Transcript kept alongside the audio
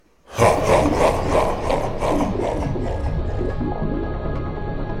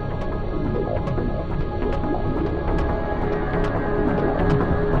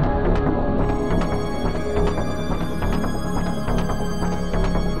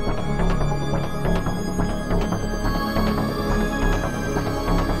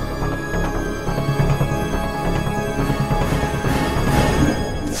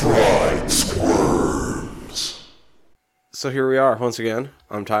So here we are once again.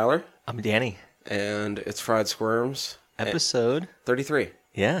 I'm Tyler. I'm Danny. And it's Fried Squirms. Episode 33.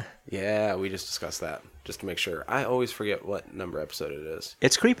 Yeah. Yeah, we just discussed that. Just to make sure. I always forget what number episode it is.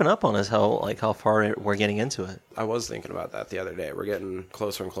 It's creeping up on us how far we're getting into it. I was thinking about that the other day. We're getting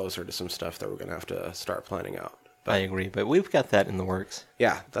closer and closer to some stuff that we're going to have to start planning out. But I agree, but we've got that in the works.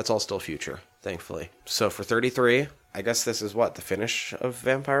 Yeah, that's all still future, thankfully. So for 33, I guess this is what, the finish of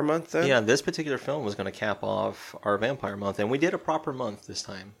Vampire Month then? Yeah, this particular film was going to cap off our Vampire Month, and we did a proper month this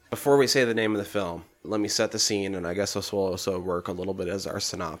time. Before we say the name of the film, let me set the scene, and I guess this will also work a little bit as our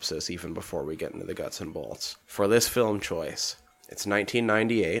synopsis, even before we get into the guts and bolts. For this film choice, it's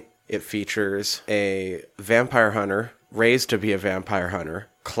 1998. It features a vampire hunter, raised to be a vampire hunter,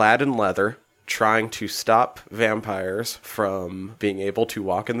 clad in leather, trying to stop vampires from being able to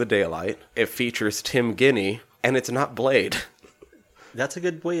walk in the daylight. It features Tim Guinea, and it's not Blade. That's a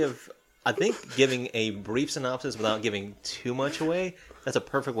good way of, I think, giving a brief synopsis without giving too much away. That's a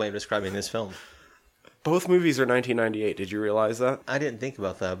perfect way of describing this film. Both movies are 1998. Did you realize that? I didn't think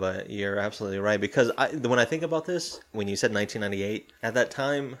about that, but you're absolutely right. Because when I think about this, when you said 1998, at that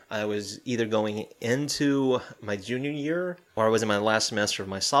time, I was either going into my junior year or I was in my last semester of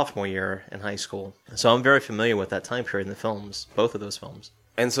my sophomore year in high school. So I'm very familiar with that time period in the films, both of those films.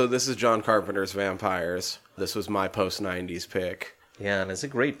 And so this is John Carpenter's Vampires. This was my post-90s pick. Yeah, and it's a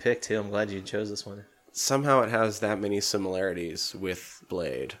great pick, too. I'm glad you chose this one. Somehow it has that many similarities with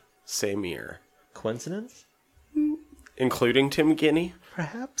Blade. Same year. Coincidence? Including Tim Guinea?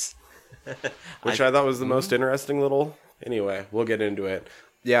 Perhaps. Which I thought was the most interesting little... Anyway, we'll get into it.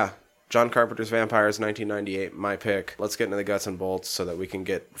 Yeah, John Carpenter's Vampires, 1998, my pick. Let's get into the guts and bolts so that we can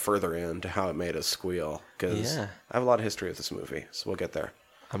get further into how it made us squeal. Because I have a lot of history with this movie, so we'll get there.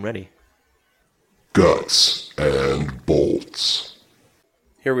 I'm ready. Guts and bolts.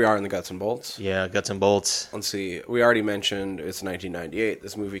 Here we are in the guts and bolts. Yeah, guts and bolts. Let's see. We already mentioned it's 1998.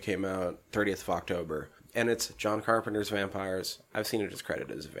 This movie came out 30th of October. And it's John Carpenter's Vampires. I've seen it just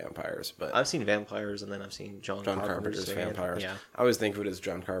credited as Vampires, but... I've seen Vampires, and then I've seen John Carpenter's Vampires. Yeah. I always think of it as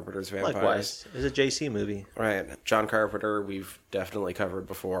John Carpenter's Vampires. Likewise. It's a JC movie. Right. John Carpenter, we've definitely covered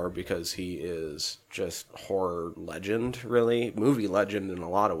before because he is just horror legend, really. Movie legend in a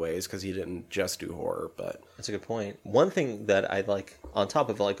lot of ways because he didn't just do horror, but... That's a good point. One thing that I like, on top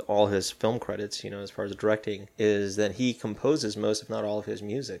of like all his film credits, as far as directing, is that he composes most, if not all, of his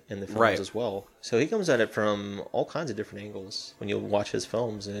music in the films as well. So he comes at it from all kinds of different angles when you watch his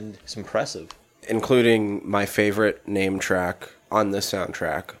films, and it's impressive. Including my favorite name track on this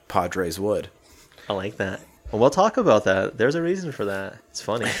soundtrack, Padres Wood. I like that. Well, we'll talk about that. There's a reason for that. It's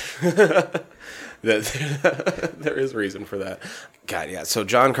funny. There is reason for that. God, yeah. So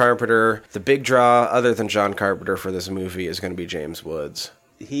John Carpenter, the big draw other than John Carpenter for this movie is going to be James Woods.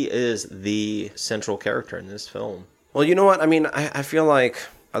 He is the central character in this film. Well, you know what? I mean, I feel like,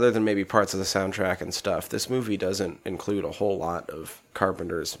 other than maybe parts of the soundtrack and stuff, this movie doesn't include a whole lot of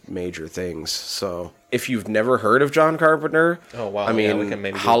Carpenter's major things. So if you've never heard of John Carpenter, oh wow, I mean, we can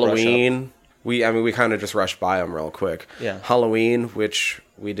maybe Halloween... We kind of just rushed by them real quick. Yeah. Halloween, which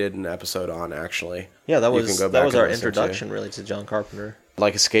we did an episode on, actually. Yeah, that was our introduction, really, to John Carpenter.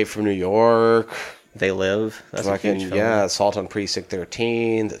 Like Escape from New York. They Live. That's a huge film. Yeah, Assault on Precinct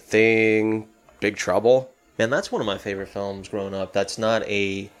 13, The Thing, Big Trouble. Man, that's one of my favorite films growing up. That's not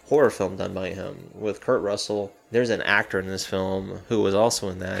a horror film done by him. With Kurt Russell, there's an actor in this film who was also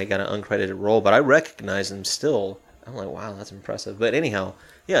in that. He got an uncredited role, but I recognize him still. I'm like, wow, that's impressive. But anyhow,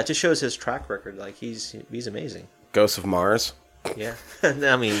 yeah, it just shows his track record. Like, he's amazing. Ghosts of Mars. Yeah.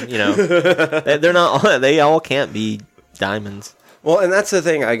 I mean, they're not, they all can't be diamonds. Well, and that's the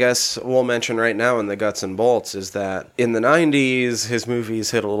thing I guess we'll mention right now in the guts and bolts is that in the 90s, his movies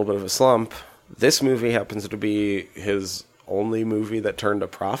hit a little bit of a slump. This movie happens to be his only movie that turned a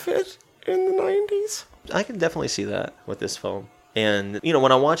profit in the 90s. I can definitely see that with this film. And,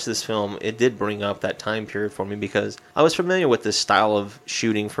 when I watched this film, it did bring up that time period for me because I was familiar with this style of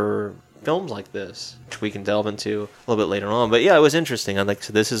shooting for films like this, which we can delve into a little bit later on. But yeah, it was interesting.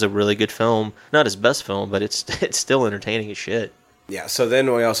 This is a really good film. Not his best film, but it's still entertaining as shit. Yeah, so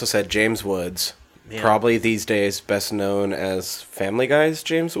then we also said James Woods. Yeah. Probably these days best known as Family Guy's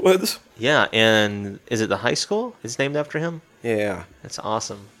James Woods. Yeah, and is it the high school? It's named after him? Yeah. That's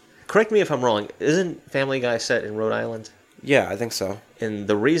awesome. Correct me if I'm wrong. Isn't Family Guy set in Rhode Island? Yeah, I think so. And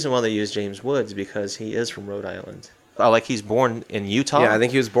the reason why they use James Woods is because he is from Rhode Island. He's born in Utah. Yeah, I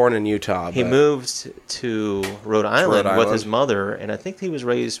think he was born in Utah. He moved to Rhode Island with his mother, and I think he was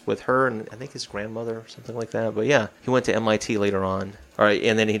raised with her and I think his grandmother or something like that. But yeah, he went to MIT later on. All right,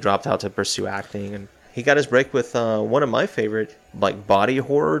 and then he dropped out to pursue acting, and he got his break with one of my favorite body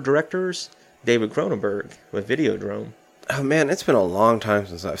horror directors, David Cronenberg, with Videodrome. Oh man, it's been a long time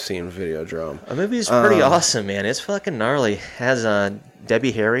since I've seen Videodrome. The movie's pretty awesome, man. It's fucking gnarly. Has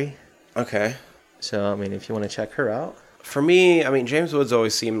Debbie Harry. Okay. So, I mean, if you want to check her out. For me, I mean, James Woods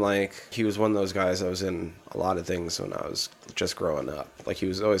always seemed like he was one of those guys that was in a lot of things when I was just growing up. Like, he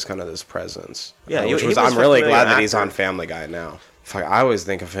was always kind of this presence. Yeah, which he was, was I'm really a glad that actor. he's on Family Guy now. Fuck, I always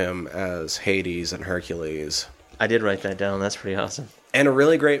think of him as Hades and Hercules. I did write that down. That's pretty awesome. And a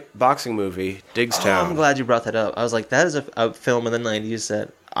really great boxing movie, Oh, Digstown. I'm glad you brought that up. I was like, that is a film in the 90s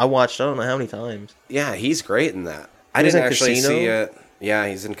that I watched I don't know how many times. Yeah, he's great in that. I He was didn't in actually Casino? see it. Yeah,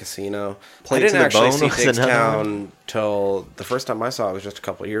 he's in Casino. Played I didn't to the actually Bone see was another Digstown till the first time I saw it was just a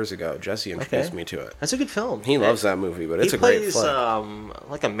couple of years ago. Jesse introduced me to it. That's a good film. He loves that movie, but it's he a great plays flick.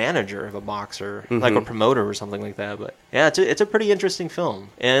 like a manager of a boxer, like a promoter or something like that. But yeah, it's a pretty interesting film.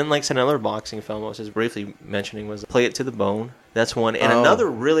 And like I said, another boxing film I was just briefly mentioning was Play It to the Bone. That's one. And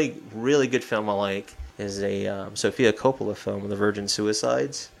another really, really good film I like is a Sofia Coppola film, The Virgin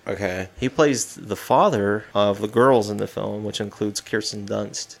Suicides. Okay. He plays the father of the girls in the film, which includes Kirsten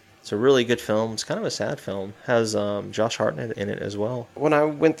Dunst. It's a really good film. It's kind of a sad film. Has Josh Hartnett in it as well. When I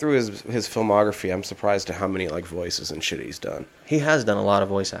went through his filmography, I'm surprised at how many like voices and shit he's done. He has done a lot of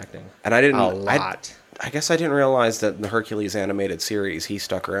voice acting. And I didn't A lot. I guess I didn't realize that in the Hercules animated series, he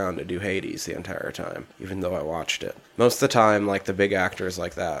stuck around to do Hades the entire time, even though I watched it. Most of the time, like the big actors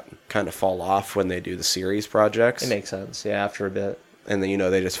like that kind of fall off when they do the series projects. It makes sense, yeah, after a bit. And then,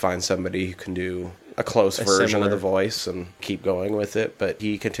 they just find somebody who can do a close version similar. of the voice and keep going with it. But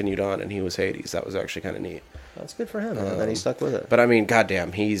he continued on, and he was Hades. That was actually kind of neat. That's good for him, and then he stuck with it. But I mean,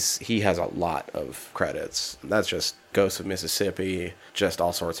 goddamn, he has a lot of credits. That's just Ghosts of Mississippi, just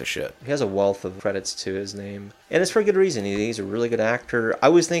all sorts of shit. He has a wealth of credits to his name. And it's for good reason. He's a really good actor. I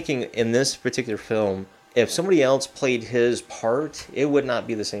was thinking in this particular film, if somebody else played his part, it would not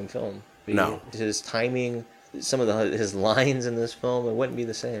be the same film. No. His timing, some of his lines in this film, it wouldn't be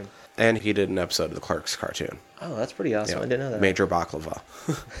the same. And he did an episode of the Clerks cartoon. Oh, that's pretty awesome. I didn't know that. Major Baklava.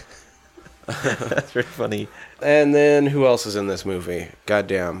 That's very funny. And then who else is in this movie?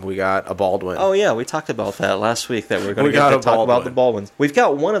 Goddamn, we got a Baldwin. Oh yeah, we talked about that last week. That we're going We to got a talk about Baldwin. the Baldwins. We've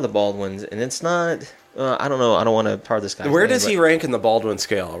got one of the Baldwins, and it's not. I don't know. I don't want to tar this guy. Where does he rank in the Baldwin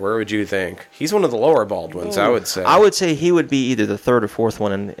scale? Where would you think? He's one of the lower Baldwins, I would say. I would say he would be either the third or fourth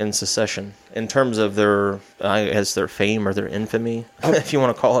one in succession in terms of their, their fame or their infamy, if you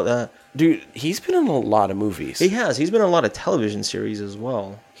want to call it that. Dude, he's been in a lot of movies. He has. He's been in a lot of television series as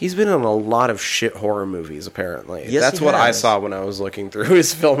well. He's been in a lot of shit horror movies, apparently. Yes, That's he what I has. saw when I was looking through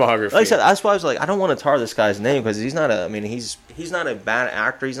his filmography. Like I said, that's why I was like, I don't want to tar this guy's name because he's not he's not a bad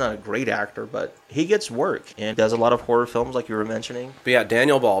actor. He's not a great actor, but he gets work and does a lot of horror films, like you were mentioning. But yeah,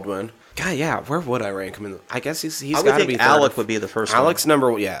 Daniel Baldwin. God, yeah, where would I rank him? I guess he's I would got to think be third. Alec would be the first Alex one.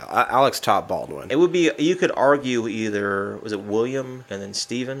 number, yeah, Alex top Baldwin. It would be, you could argue either, was it William and then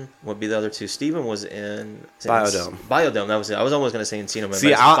Steven would be the other two. Steven was in Biodome. Biodome, that was it. I was almost going to say Encino Man,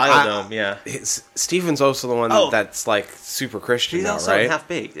 See, but it's Biodome, yeah. Steven's also the one Oh. that's like super Christian He's now, also right? in Half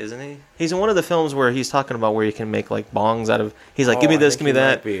Baked, isn't he? He's in one of the films where he's talking about where you can make like bongs out of. He's like, Oh, give me I this, think give me he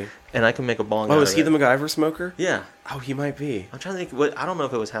that, might be. and I can make a bong. Oh, out is of he it. the MacGyver smoker? Yeah, Oh, he might be. I'm trying to think. I don't know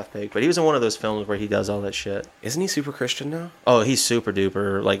if it was Half Baked, but he was in one of those films where he does all that shit. Isn't he super Christian now? Oh, he's super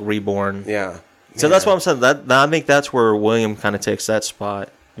duper like reborn. Yeah. So that's what I'm saying. That I think that's where William kind of takes that spot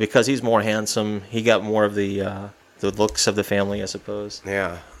because he's more handsome. He got more of the looks of the family, I suppose.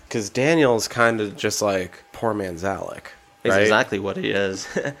 Yeah. Because Daniel's kind of just like poor man's Alec. Is right? exactly what he is.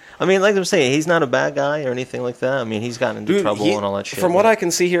 I mean, like I'm saying, he's not a bad guy or anything like that. I mean, he's gotten into trouble and all that shit. From what I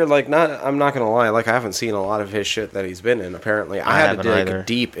can see here, I'm not gonna lie, I haven't seen a lot of his shit that he's been in. Apparently, I had to haven't dig either.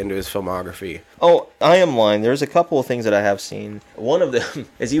 deep into his filmography. Oh, I am lying. There's a couple of things that I have seen. One of them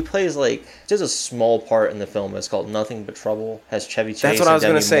is he plays like just a small part in the film. It's called Nothing But Trouble. Has Chevy Chase. That's what I was and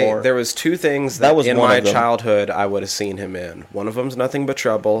gonna Demi say. Moore. There was two things That that, was in one my of them. childhood I would have seen him in. One of them's Nothing But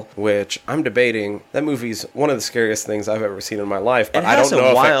Trouble, which I'm debating. That movie's one of the scariest things I've ever seen in my life. But It I has don't a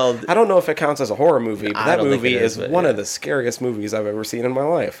know wild- I don't know if it counts as a horror movie. But I that don't think movie it is, is but one yeah. of the scariest movies I've ever seen in my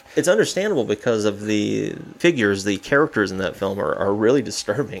life. It's understandable because of the figures, the characters in that film are really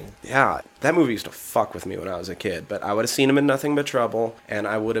disturbing. Yeah, that movie used to fuck with me when I was a kid, but I would have seen him in Nothing But Trouble, and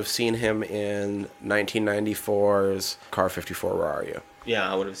I would have seen him in 1994's Car 54, Where Are You? Yeah,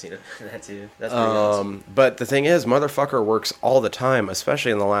 I would have seen it. That too. That's pretty awesome. But the thing is, motherfucker works all the time,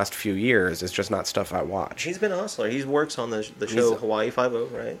 especially in the last few years. It's just not stuff I watch. He's been a hustler. He works on the show Hawaii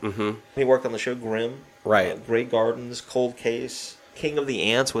Five-0, right? Mm-hmm. He worked on the show Grimm. Right. Great Gardens, Cold Case. King of the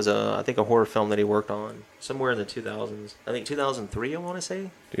Ants was I think a horror film that he worked on somewhere in the 2000s. I think 2003, I want to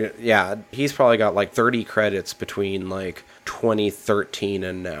say. Yeah, he's probably got like 30 credits between like 2013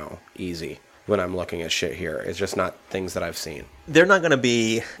 and now. Easy. when I'm looking at shit here. It's just not things that I've seen. They're not going to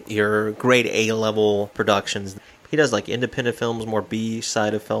be your grade A level productions. He does like independent films, more B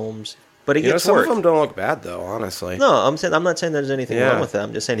side of films, but he gets some work. of them don't look bad though, honestly. No, I'm not saying there's anything Yeah. wrong with that.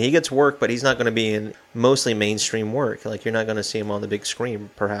 I'm just saying he gets work, but he's not going to be in mostly mainstream work. Like you're not going to see him on the big screen,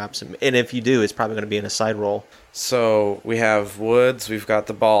 perhaps. And if you do, it's probably going to be in a side role. So we have Woods, we've got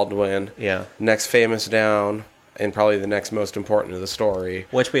the Baldwin. Yeah. Next famous down, and probably the next most important to the story.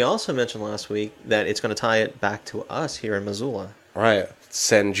 Which we also mentioned last week that it's going to tie it back to us here in Missoula. Right.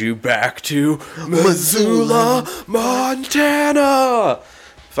 Send you back to Missoula, Montana.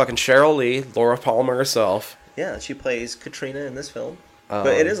 Fucking Cheryl Lee, Laura Palmer herself. Yeah, she plays Katrina in this film. But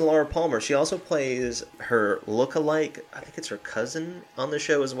it is Laura Palmer. She also plays her look-alike, I think it's her cousin on the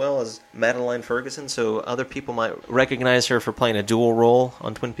show as well as Madeline Ferguson, so other people might recognize her for playing a dual role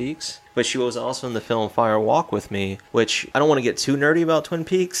on Twin Peaks. But she was also in the film Fire Walk with Me, which I don't want to get too nerdy about Twin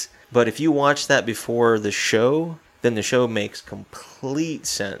Peaks, but if you watch that before the show, then the show makes complete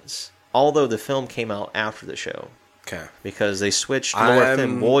sense. Although the film came out after the show. Okay. Because they switched Laura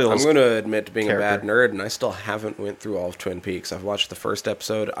Finn Boyle's I'm going to admit to being character. a bad nerd, and I still haven't went through all of Twin Peaks. I've watched the first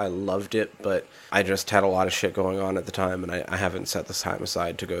episode. I loved it, but I just had a lot of shit going on at the time, and I haven't set this time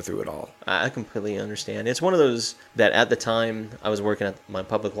aside to go through it all. I completely understand. It's one of those that at the time I was working at my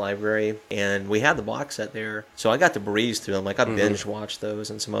public library and we had the box set there. So I got to breeze through them. Like I binge watched those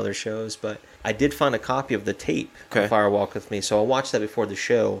and some other shows, but I did find a copy of the tape Okay. of Fire Walk with Me. So I watched that before the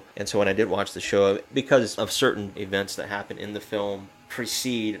show. And so when I did watch the show, because of certain events that happen in the film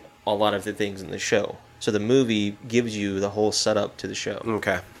precede a lot of the things in the show. So the movie gives you the whole setup to the show.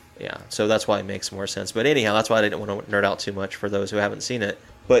 Okay. Yeah, so that's why it makes more sense. But anyhow, that's why I didn't want to nerd out too much for those who haven't seen it.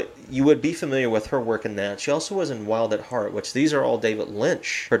 But you would be familiar with her work in that. She also was in Wild at Heart, which these are all David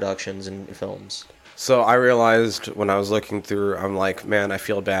Lynch productions and films. So I realized when I was looking through, I'm like, man, I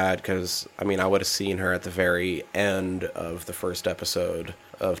feel bad because, I mean, I would have seen her at the very end of the first episode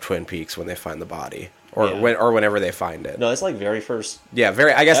of Twin Peaks when they find the body. Or Yeah. or whenever they find it. No, it's like very first. Yeah,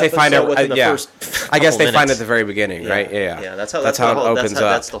 very. I guess they find it. episode within the Yeah, first I guess couple they find it minutes. at the very beginning, right? Yeah, Yeah, that's how how the it whole, opens up.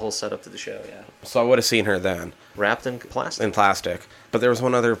 That's the whole setup to the show. Yeah, So I would have seen her then wrapped in plastic. in plastic. But there was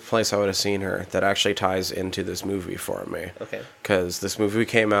one other place I would have seen her that actually ties into this movie for me. Okay. Because this movie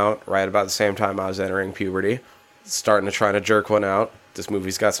came out right about the same time I was entering puberty, starting to try to jerk one out. This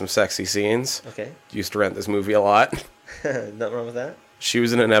movie's got some sexy scenes. Okay, Used to rent this movie a lot. nothing wrong with that. She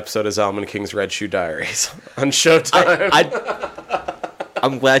was in an episode of Zalman King's Red Shoe Diaries on Showtime.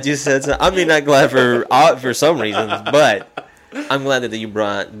 I'm glad you said so. I mean, not glad for some reasons, but I'm glad that you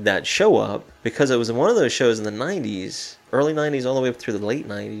brought that show up because it was one of those shows in the 90s, early 90s, all the way up through the late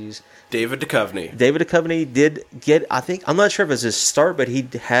 90s. David Duchovny. David Duchovny did get, I think, I'm not sure if it was his start, but he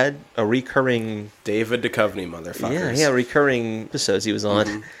had a recurring, David Duchovny, motherfuckers. yeah, recurring episodes he was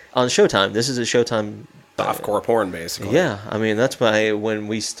on on Showtime. This is a Showtime. Softcore porn, basically. Yeah, I mean that's why when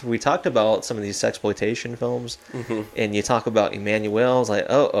we talked about some of these sexploitation films, and you talk about Emmanuel, I was like,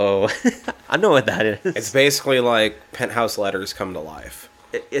 oh, I know what that is. It's basically like Penthouse Letters come to life.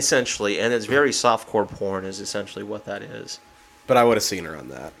 Essentially, and it's very softcore porn is essentially what that is. But I would have seen her on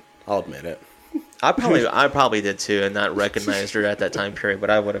that. I'll admit it. I probably did too, and not recognized her at that time period.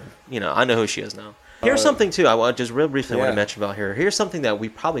 But I would have, I know who she is now. Here's something too. I want just real briefly want Yeah. to mention about her. Here's something that we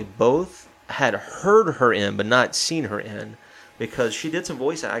probably both had heard her in, but not seen her in, because she did some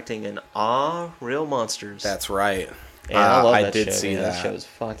voice acting in Real Monsters. That's right. And I love I that did show. see man. that. Show's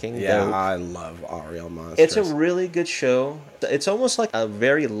fucking Yeah, dope. I love Real Monsters. It's a really good show. It's almost like a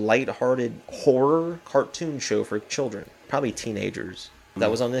very light-hearted horror cartoon show for children, probably teenagers.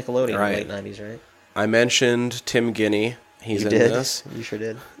 That was on Nickelodeon Right. in the late 90s, right? I mentioned Tim Guinea. He's You in did. this. You sure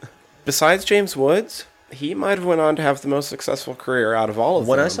did. Besides James Woods, he might have went on to have the most successful career out of all of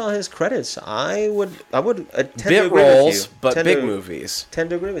When them. I saw his credits, I would tend to bit agree roles, with you. but Tend big to- movies. Tend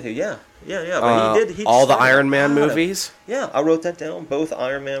to agree with you. Yeah. But he did. All the started Iron Man out of- movies. Yeah, I wrote that down. Both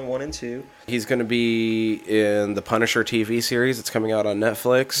Iron Man 1 and 2. He's going to be in the Punisher TV series. It's coming out on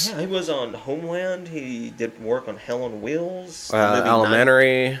Netflix. Yeah, he was on Homeland. He did work on Hell on Wheels. the movie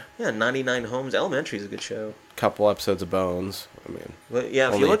Elementary. 99 Homes. Elementary is a good show. Couple episodes of Bones. I mean, But yeah,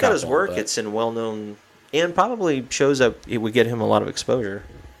 if Only you a look at his couple, work, but- it's in well-known, and probably shows up. It would get him a lot of exposure.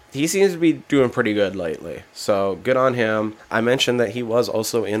 he seems to be doing pretty good lately. So good on him. I mentioned that he was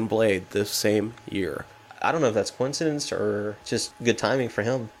also in Blade this same year. I don't know if that's coincidence or just good timing for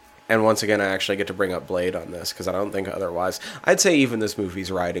him. And once again, I actually get to bring up Blade on this because I don't think otherwise. I'd say even this movie's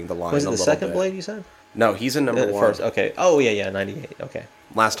riding the line Was a it the little second bit. Blade you said? No, he's in number one. First, okay. Oh yeah, 98. Okay.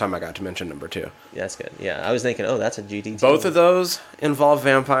 Last time I got to mention number 2. Yeah, that's good. Yeah, I was thinking, oh, that's a GT. Both of those involve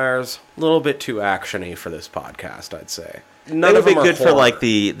vampires. A little bit too actiony for this podcast, I'd say. None of them would be good for like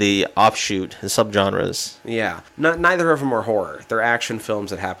the offshoot, the subgenres. Yeah, neither of them are horror. They're action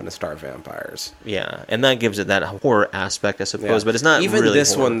films that happen to star vampires. Yeah, and that gives it that horror aspect, I suppose. Yeah. But it's not even really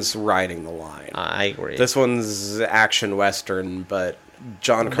this horror. One's riding the line. I agree. This one's action western, but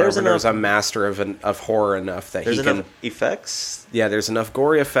John Carpenter's a master of horror enough that there's he can enough effects. Yeah, there's enough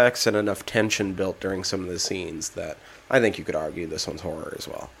gory effects and enough tension built during some of the scenes that I think you could argue this one's horror as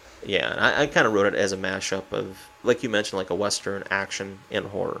well. Yeah, and I kind of wrote it as a mashup of, like you mentioned, like a western, action, and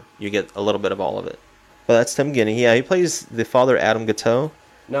horror. You get a little bit of all of it. Well, that's Tim Guinea. Yeah, he plays the father, Adam Gatteau.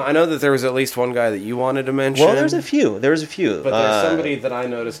 Now, I know that there was at least one guy that you wanted to mention. Well, there's a few. But there's somebody that I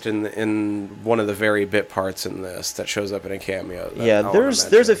noticed in one of the very bit parts in this that shows up in a cameo. Yeah,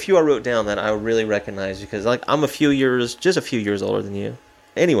 there's a few I wrote down that I really recognize because, like, I'm just a few years older than you.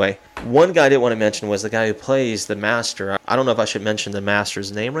 Anyway, one guy I didn't want to mention was the guy who plays the Master. I don't know if I should mention the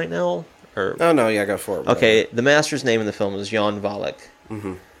Master's name right now. Oh, no, yeah, go for it. Okay, the Master's name in the film is Jan Valek.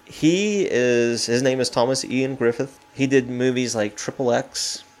 Mm-hmm. His name is Thomas Ian Griffith. He did movies like Triple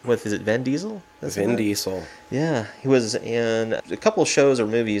X with, is it Vin Diesel? Vin Diesel. Yeah, he was in a couple of shows or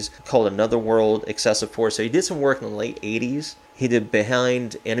movies called Another World, Excessive Force. So he did some work in the late 80s. He did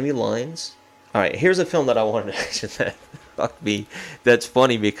Behind Enemy Lines. All right, here's a film that I wanted to mention that fuck me. That's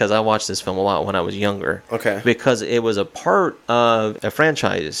funny because I watched this film a lot when I was younger. Okay. Because it was a part of a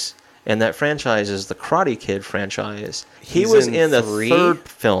franchise, and that franchise is the Karate Kid franchise. He was in the 3? third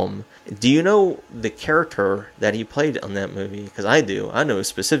film. Do you know the character that he played on that movie? Because I do. I know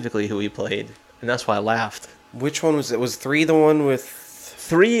specifically who he played, and that's why I laughed. Which one was it? Was 3 the one with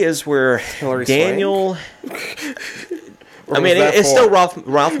 3 is where Hilary Daniel... Or I mean, was that it's 4? still Ralph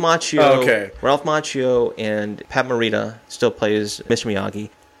Macchio. Oh, okay. Ralph Macchio and Pat Morita still plays Mr. Miyagi.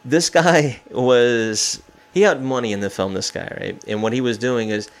 This guy he had money in the film, this guy, right? And what he was doing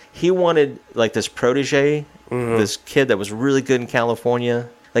is he wanted, like, this protege, this kid that was really good in California.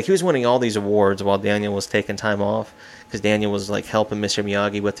 Like, he was winning all these awards while Daniel was taking time off because Daniel was, like, helping Mr.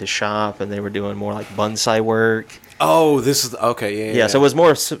 Miyagi with his shop, and they were doing more, like, bonsai work. Oh, this is... Okay, Yeah, so it was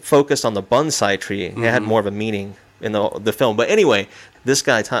more focused on the bonsai tree. It had more of a meaning in the film. But anyway, this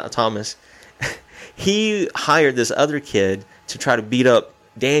guy, Thomas, he hired this other kid to try to beat up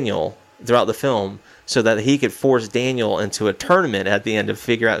Daniel throughout the film so that he could force Daniel into a tournament at the end to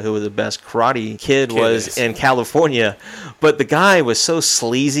figure out who the best karate kid was in California. But the guy was so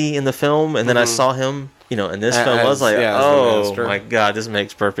sleazy in the film, and then I saw him, in this film. I was like, oh my God, this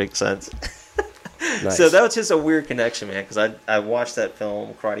makes perfect sense. Nice. So that was just a weird connection, man, because I watched that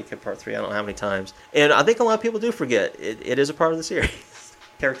film, Karate Kid Part 3, I don't know how many times. And I think a lot of people do forget. It is a part of the series.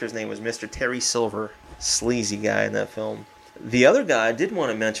 Character's name was Mr. Terry Silver. Sleazy guy in that film. The other guy I did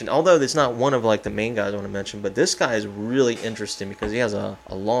want to mention, although it's not one of, like, the main guys I want to mention, but this guy is really interesting because he has a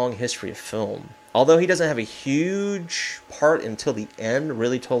long history of film. Although he doesn't have a huge part until the end,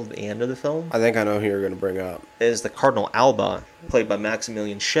 really told the end of the film. I think I know who you're going to bring up. Is the Cardinal Alba, played by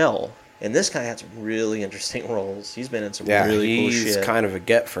Maximilian Schell. And this guy had some really interesting roles. He's been in some really cool shit. He's kind of a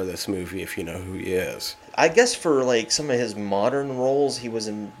get for this movie if you know who he is. I guess for, like, some of his modern roles, he was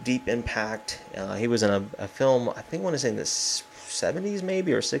in Deep Impact. He was in a film, I think I want to say in the 70s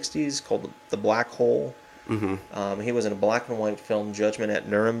maybe or 60s, called The Black Hole. Mm-hmm. He was in a black and white film, Judgment at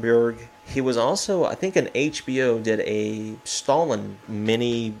Nuremberg. He was also, I think, an HBO did a Stalin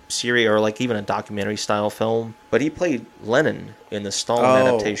mini series or, like, even a documentary style film. But he played Lenin in the Stalin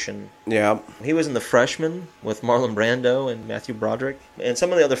adaptation. Yeah. He was in The Freshman with Marlon Brando and Matthew Broderick. And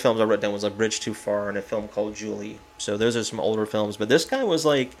some of the other films I wrote down was A Bridge Too Far and a film called Julie. So those are some older films. But this guy was,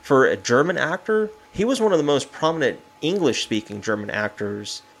 like, for a German actor, he was one of the most prominent English-speaking German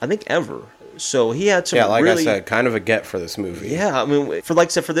actors, I think, ever. So he had some like really, I said, kind of a get for this movie. Yeah, I mean, for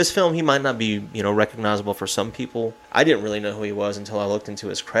this film, he might not be, recognizable for some people. I didn't really know who he was until I looked into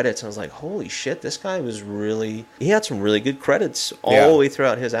his credits, and I was like, holy shit, this guy he had some really good credits all the way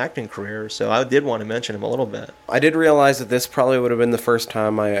throughout his acting career, so I did want to mention him a little bit. I did realize that this probably would have been the first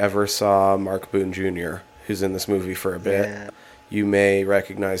time I ever saw Mark Boone Jr., who's in this movie for a bit. Yeah. You may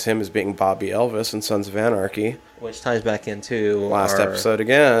recognize him as being Bobby Elvis in Sons of Anarchy. Which ties back into last episode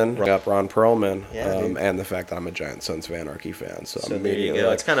again. Got Ron Perlman, Yeah, and the fact that I'm a giant Sons of Anarchy fan. So I'm there you immediately go.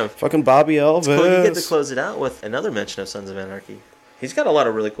 like, It's kind of fucking Bobby Elvis. cool. You get to close it out with another mention of Sons of Anarchy. He's got a lot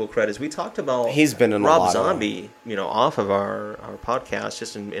of really cool credits. We talked about He's been in a Rob lot Zombie, off of our podcast,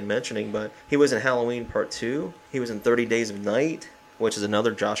 just in mentioning, but he was in Halloween Part 2. He was in 30 Days of Night, which is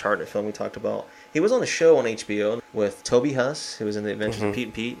another Josh Hartnett film we talked about. He was on a show on HBO with Toby Huss, who was in The Adventures of Pete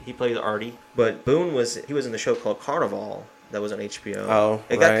and Pete. He played Artie. But Boone was in the show called Carnival. that was on HBO. Oh,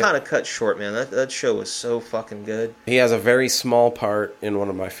 it got right. kind of cut short, man. That show was so fucking good. He has a very small part in one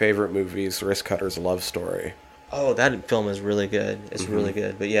of my favorite movies, Risk Cutter's Love Story. Oh, that film is really good. It's really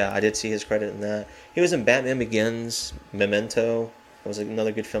good. But yeah, I did see his credit in that. He was in Batman Begins, Memento. That was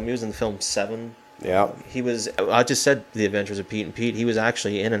another good film. He was in the film Seven. Yeah. He was. I just said The Adventures of Pete and Pete. He was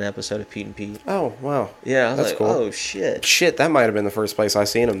actually in an episode of Pete and Pete. Oh, wow. Yeah, I was That's like, cool. oh shit. Shit, that might have been the first place I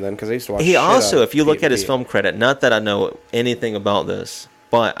seen him then, because I used to watch He shit also, out if you of look Pete at and his Pete. film credit, not that I know anything about this,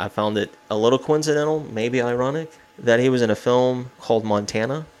 but I found it a little coincidental, maybe ironic, that he was in a film called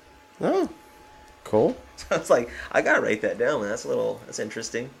Montana. Oh, cool. I was like, I gotta write that down, man. That's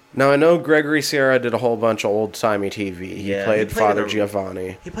interesting. Now, I know Gregory Sierra did a whole bunch of old-timey TV. He Yeah, played he played Father in a-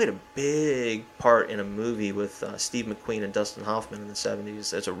 Giovanni. He played a big part in a movie with Steve McQueen and Dustin Hoffman in the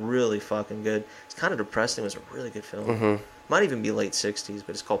 70s. It's a really fucking good, it's kind of depressing. It was a really good film. Might even be late 60s, but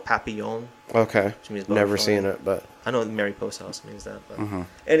it's called Papillon. Okay. Which means Never butterfly. seen it, but... I know Mary Posthouse means that, but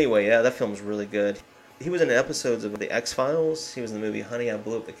anyway, yeah, that film's really good. He was in episodes of The X-Files. He was in the movie Honey, I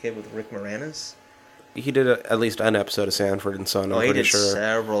Blew Up the Kid with Rick Moranis. He did at least an episode of Sanford and Son, I'm He pretty did sure.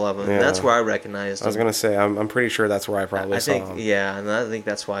 several of them. Yeah. And that's where I recognized him. I was going to say, I'm pretty sure that's where I probably I saw think, him. yeah, and I think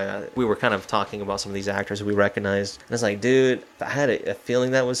that's why we were kind of talking about some of these actors who we recognized. And it's like, dude, I had a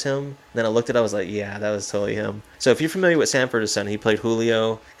feeling that was him. Then I looked at it, I was like, yeah, that was totally him. So if you're familiar with Sanford and Son, he played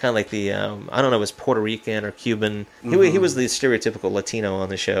Julio, kind of like the, I don't know, was Puerto Rican or Cuban. He was the stereotypical Latino on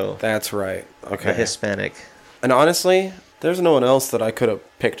the show, That's right. the Okay. Hispanic. And honestly, there's no one else that I could have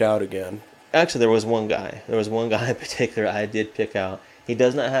picked out again. Actually, there was one guy. There was one guy in particular I did pick out. He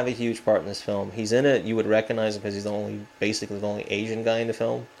does not have a huge part in this film. He's in it. You would recognize him because he's basically the only Asian guy in the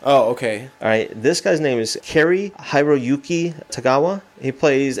film. Oh, okay. All right, this guy's name is Kerry Hiroyuki Tagawa. He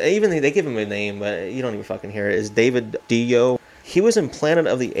plays, even they give him a name, but you don't even fucking hear it. Is David Dio. He was in Planet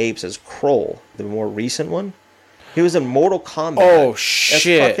of the Apes as Kroll, the more recent one. He was in Mortal Kombat. Oh, as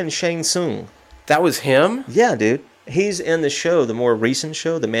shit. fucking Shang Tsung. That was him? Yeah, dude. He's in the show, the more recent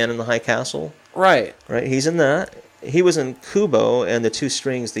show, The Man in the High Castle. Right. Right, he's in that. He was in Kubo and the Two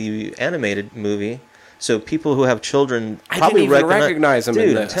Strings, the animated movie. So people who have children I probably didn't even recognize him in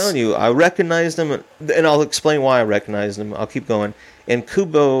Dude, this. I'm telling you, I recognized him, and I'll explain why I recognized him. I'll keep going. In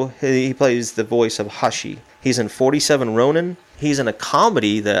Kubo, he plays the voice of Hashi. He's in 47 Ronin. He's in a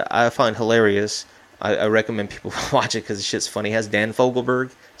comedy that I find hilarious. I recommend people watch it because the shit's funny. It has Dan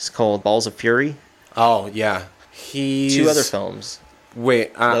Fogelberg. It's called Balls of Fury. Oh, yeah. He's... Two other films.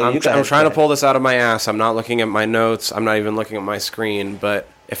 Wait, No, I'm you got it, trying to go pull this out of my ass. I'm not looking at my notes. I'm not even looking at my screen. But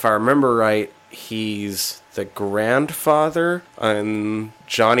if I remember right, he's the grandfather on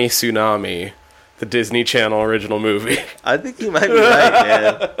Johnny Tsunami, the Disney Channel original movie. I think you might be right,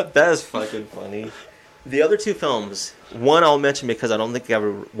 man. That is fucking funny. The other two films, one I'll mention because I don't think I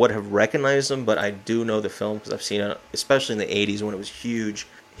ever would have recognized him, but I do know the film because I've seen it, especially in the 80s when it was huge.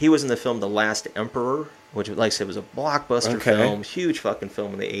 He was in the film The Last Emperor, which, like I said, was a blockbuster Okay. film, huge fucking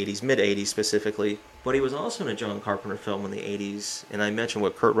film in the 80s, mid-80s specifically. But he was also in a John Carpenter film in the 80s, and I mentioned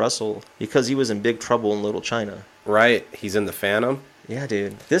with Kurt Russell because he was in Big Trouble in Little China. Right, he's in The Phantom. Yeah,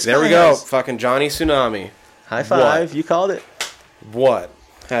 dude. This There guy we go, has- fucking Johnny Tsunami. High five, What? you called it. What?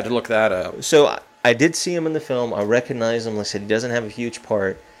 Had to look that up. So I did see him in the film. I recognize him. Like I said, he doesn't have a huge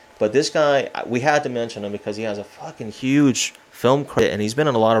part. But this guy, we had to mention him because he has a fucking huge film credit, and he's been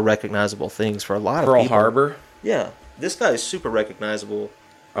in a lot of recognizable things for a lot of Pearl people. Harbor. Yeah. This guy is super recognizable.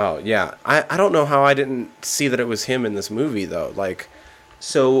 Oh, yeah. I don't know how I didn't see that it was him in this movie, though. Like,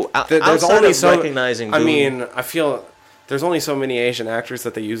 So there's outside only of so... recognizing I Boone- mean, I feel... There's only so many Asian actors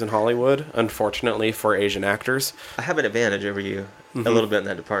that they use in Hollywood, unfortunately, for Asian actors. I have an advantage over you a little bit in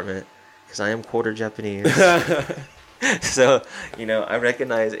that department because I am quarter Japanese. So, I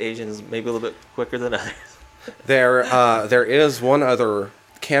recognize Asians maybe a little bit quicker than others. There is one other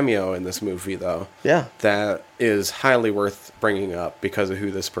cameo in this movie, though, Yeah. that is highly worth bringing up because of who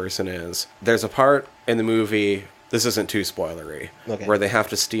this person is. There's a part in the movie, this isn't too spoilery, Okay. where they have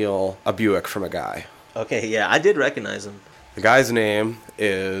to steal a Buick from a guy. Okay, yeah, I did recognize him. The guy's name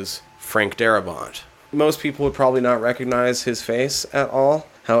is Frank Darabont. Most people would probably not recognize his face at all.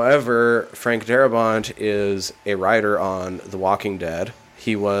 However, Frank Darabont is a writer on The Walking Dead.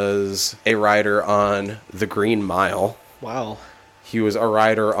 He was a writer on The Green Mile. Wow. He was a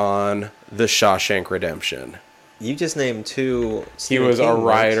writer on The Shawshank Redemption. You just named two. He Stephen was King a books.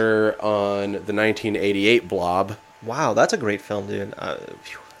 writer on the 1988 Blob Wow, that's a great film, dude.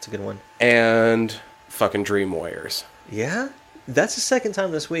 That's a good one. and fucking Dream Warriors. Yeah? That's the second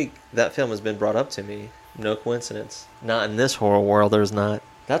time this week that film has been brought up to me. No coincidence. Not in this horror world, there's not.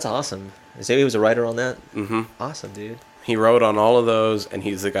 That's awesome. So he was a writer on that? Mm-hmm. Awesome, dude. He wrote on all of those, and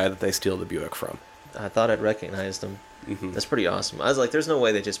he's the guy that they steal the Buick from. I thought I'd recognized him. That's pretty awesome. I was like, there's no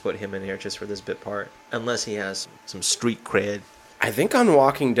way they just put him in here just for this bit part, unless he has some street cred. I think on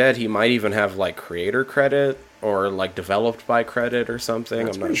Walking Dead he might even have like creator credit or like developed by credit or something.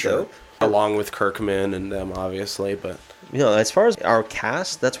 That's I'm not pretty sure. dope. Along with Kirkman and them, obviously, but You know, as far as our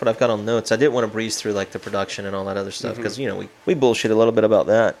cast, that's what I've got on notes. I didn't want to breeze through like the production and all that other stuff because we bullshit a little bit about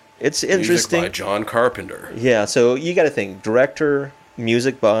that. It's interesting. Music by John Carpenter. Yeah, so you got to think director,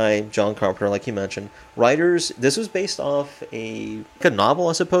 music by John Carpenter, like you mentioned. Writers, this was based off a novel,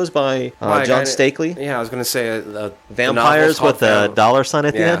 I suppose, by John Stakely. Yeah, I was going to say Vampires with a dollar sign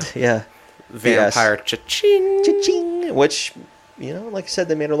at the Yeah. end. Yeah, Vampire Cha-ching. Cha-ching, which, you know, like I said,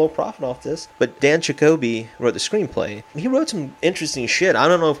 they made a little profit off this. But Dan Jacoby wrote the screenplay. He wrote some interesting shit. I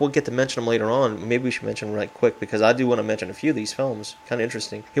don't know if we'll get to mention them later on. Maybe we should mention them right quick because I do want to mention a few of these films. Kind of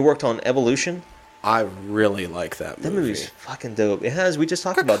interesting. He worked on Evolution. I really like that movie. That movie's fucking dope. It has, we just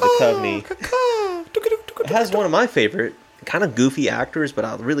talked about Duchovny. It has one of my favorite, kind of goofy actors, but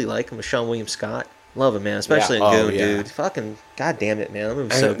I really like him, Sean William Scott. Love him, man, especially in Goon, dude. Fucking, goddamn it, man. That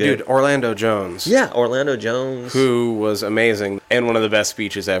movie's so good. Dude, Orlando Jones. Yeah, Orlando Jones. Who was amazing and one of the best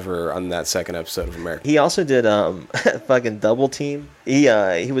speeches ever on that second episode of American. He also did fucking Double Team.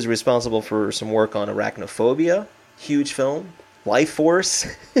 He was responsible for some work on Arachnophobia, huge film. Life Force.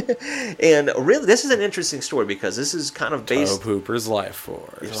 And really, this is an interesting story because this is kind of based... Tobe Hooper's Life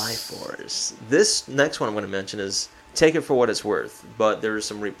Force. Life Force. This next one I'm going to mention is, take it for what it's worth, but there's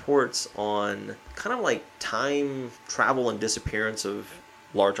some reports on kind of like time travel and disappearance of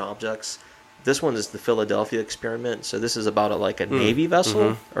large objects. This one is the Philadelphia experiment. So this is about a Navy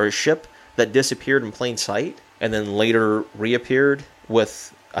vessel or a ship that disappeared in plain sight and then later reappeared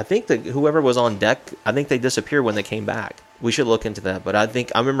with, I think whoever was on deck, I think they disappeared when they came back. We should look into that, but I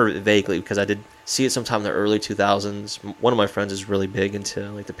remember it vaguely because I did see it sometime in the early 2000s. One of my friends is really big into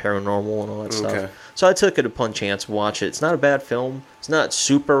like the paranormal and all that stuff. So I took it upon chance to watch it. It's not a bad film. It's not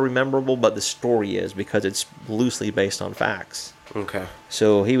super memorable, but the story is because it's loosely based on facts. Okay.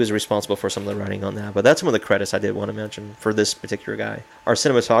 So he was responsible for some of the writing on that. But that's some of the credits I did want to mention for this particular guy. Our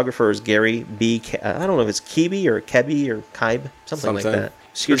cinematographer is Gary B. I don't know if it's Kebe or Kebby or Kibe, something like that.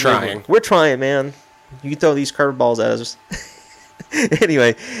 Excuse me. We're trying, man. You can throw these curveballs at us.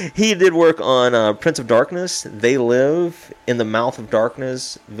 Anyway, he did work on Prince of Darkness. They Live, In the Mouth of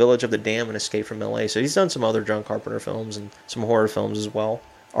Darkness, Village of the Damned, and Escape from L.A. So he's done some other John Carpenter films and some horror films as well.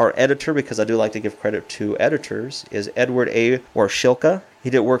 Our editor, because I do like to give credit to editors, is Edward A. Warshilka. He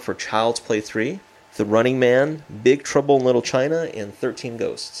did work for Child's Play 3, The Running Man, Big Trouble in Little China, and 13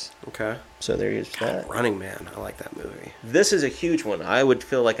 Ghosts. Okay. So there is that. Running Man. I like that movie. This is a huge one. I would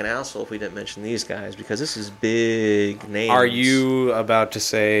feel like an asshole if we didn't mention these guys because this is big names. Are you about to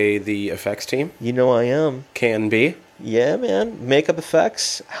say the effects team? You know I am. Can be. Yeah, man. Makeup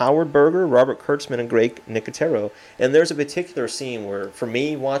effects, Howard Berger, Robert Kurtzman, and Greg Nicotero. And there's a particular scene where, for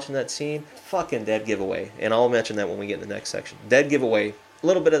me, watching that scene, fucking dead giveaway. And I'll mention that when we get in the next section. Dead giveaway. A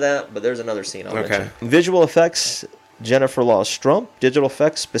little bit of that, but there's another scene I'll mention. Visual effects, Jennifer Law Strump. Digital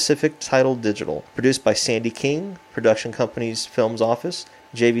effects, Specific Title Digital. Produced by Sandy King, production company's Films Office,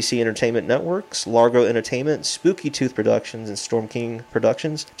 JVC Entertainment Networks, Largo Entertainment, Spooky Tooth Productions, and Storm King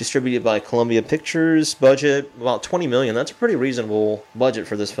Productions. Distributed by Columbia Pictures. Budget, about $20 million. That's a pretty reasonable budget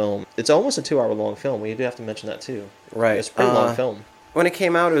for this film. It's almost a 2-hour long film. We do have to mention that too. Right. It's a pretty long film. When it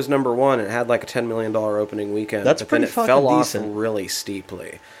came out, it was number one. It had like a $10 million opening weekend. That's but pretty then it fucking fell decent. off really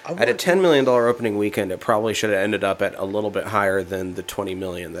steeply. At a $10 million opening weekend, it probably should have ended up at a little bit higher than the $20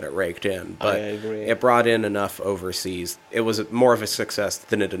 million that it raked in. But I agree. It brought in enough overseas. It was more of a success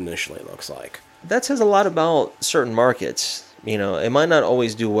than it initially looks like. That says a lot about certain markets. You know, it might not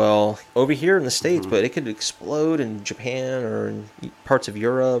always do well over here in the States, but it could explode in Japan or in parts of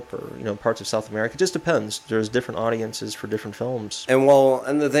Europe or, you know, parts of South America. It just depends. There's different audiences for different films. And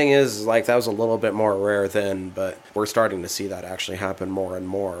the thing is, like, that was a little bit more rare then, but we're starting to see that actually happen more and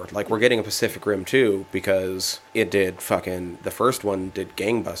more. Like, we're getting a Pacific Rim 2 because it did the first one did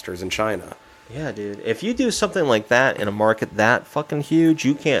gangbusters in China. Yeah, dude. If you do something like that in a market that fucking huge,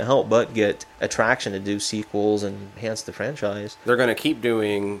 you can't help but get attraction to do sequels and enhance the franchise. They're going to keep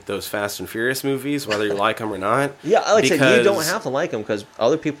doing those Fast and Furious movies, whether you like them or not. Yeah, like I said, you don't have to like them because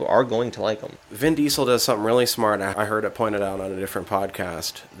other people are going to like them. Vin Diesel does something really smart. I heard it pointed out on a different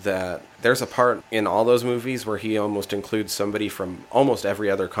podcast that there's a part in all those movies where he almost includes somebody from almost every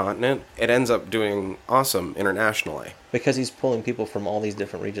other continent. It ends up doing awesome internationally. Because he's pulling people from all these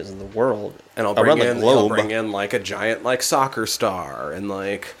different regions in the world. And he'll bring in like a giant like soccer star and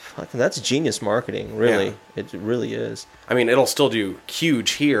like... Fucking, that's genius marketing, really. Yeah. It really is. I mean, it'll still do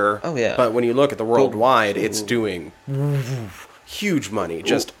huge here. Oh, yeah. But when you look at the worldwide, it's doing huge money,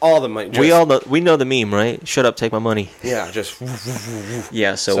 just all the money. We know the meme, right? Shut up, take my money. Yeah, just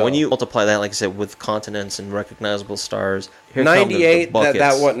Yeah, so when you multiply that, like I said, with continents and recognizable stars, here come the 98. buckets.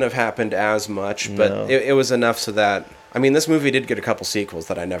 That wouldn't have happened as much, but No. it was enough so that I mean, this movie did get a couple sequels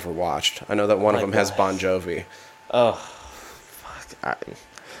that I never watched. I know that one of them has Bon Jovi. Oh, fuck!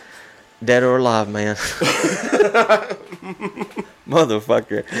 Dead or alive, man.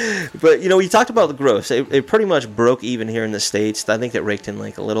 Motherfucker. But, you talked about the gross. It pretty much broke even here in the States. I think it raked in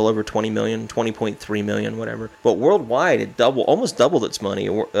like a little over 20 million, 20.3 million, whatever. But worldwide, it almost doubled its money,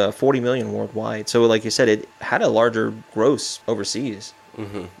 40 million worldwide. So, like you said, it had a larger gross overseas.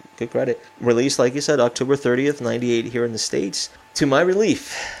 Mm-hmm. Good credit. Released, like you said, October 30th, 98 here in the States. To my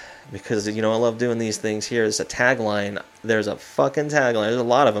relief, because, I love doing these things here, is a tagline. There's a fucking tagline. There's a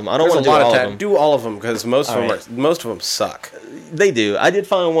lot of them. I don't want to do all of them. Do all of them, because most of them suck. They do. I did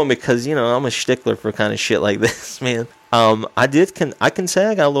find one because, I'm a stickler for kind of shit like this, man. I can say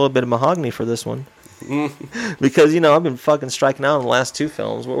I got a little bit of mahogany for this one. Because, I've been fucking striking out in the last two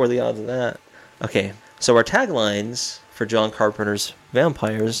films. What were the odds of that? Okay, so our taglines for John Carpenter's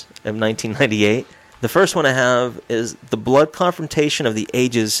Vampires of 1998. The first one I have is, the blood confrontation of the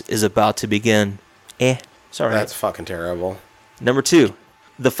ages is about to begin. Sorry. That's fucking terrible. Number 2,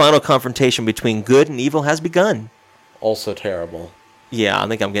 the final confrontation between good and evil has begun. Also terrible. Yeah, I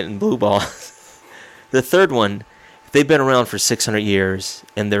think I'm getting blue balls. The third one, they've been around for 600 years,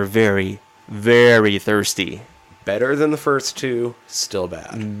 and they're very, very thirsty. Better than the first two, still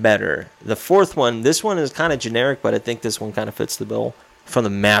bad. Better. The fourth one, this one is kind of generic, but I think this one kind of fits the bill. From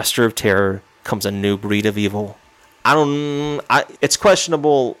the master of terror comes a new breed of evil. It's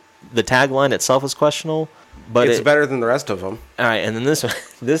questionable. The tagline itself is questionable, but it's better than the rest of them. All right, and then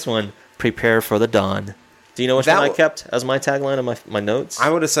this one, prepare for the dawn. Do you know which one I kept as my tagline in my notes? I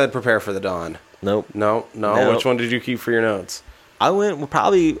would have said prepare for the dawn. Nope. No. Which one did you keep for your notes? I went with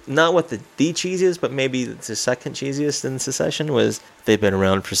probably not with the cheesiest, but maybe the second cheesiest in Succession was, they've been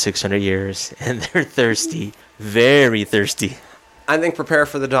around for 600 years and they're thirsty, very thirsty. I think prepare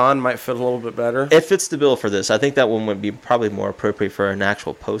for the dawn might fit a little bit better. It fits the bill for this. I think that one would be probably more appropriate for an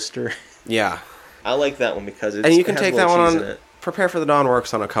actual poster. Yeah. I like that one because and you can take that one on. Prepare for the Dawn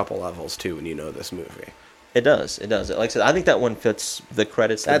works on a couple levels too when you know this movie. It does. Like I said, I think that one fits the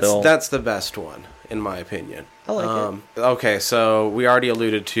credits. That's the best one, in my opinion. I like it. Okay, so we already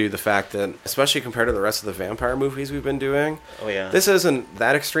alluded to the fact that, especially compared to the rest of the vampire movies we've been doing, this isn't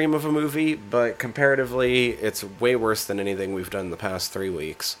that extreme of a movie, but comparatively, it's way worse than anything we've done in the past 3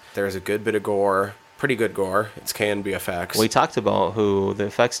 weeks. There's a good bit of gore. Pretty good gore. It's KNB effects. We talked about who the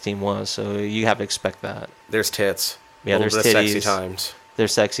effects team was, so you have to expect that. There's tits. Yeah, there's titties. Sexy times.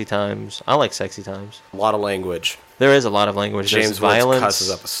 There's sexy times. I like sexy times. A lot of language. There is a lot of language. James Woods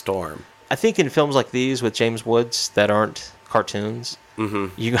cusses up a storm. I think in films like these with James Woods that aren't cartoons,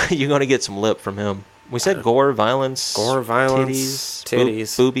 you're going to get some lip from him. We said gore, violence,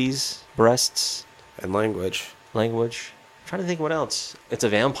 titties, boobies, breasts, and language. I'm trying to think what else. It's a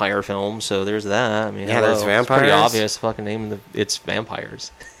vampire film, so there's that. I mean, there's vampires. It's pretty obvious. Fucking name it's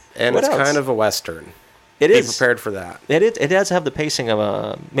vampires. And it's kind of a western. It is. Be prepared for that. It does have the pacing of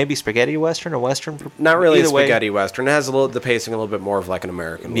a maybe spaghetti western or western. Not really a spaghetti western. It has the pacing a little bit more of like an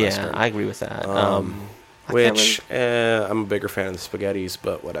American western. Yeah, I agree with that. I'm a bigger fan of the spaghettis,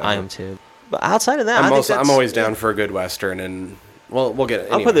 but whatever. I am too. But outside of that, I'm always down for a good western, and we'll get it.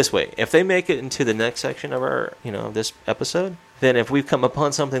 Anyway. I'll put it this way: if they make it into the next section of our, this episode, then if we come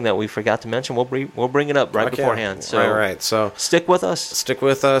upon something that we forgot to mention, we'll bring it up beforehand. So right. So stick with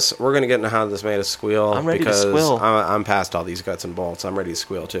us. We're gonna get into how this made us squeal. I'm ready to squeal. I'm past all these guts and bolts. I'm ready to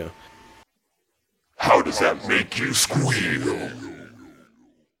squeal too. How does that make you squeal?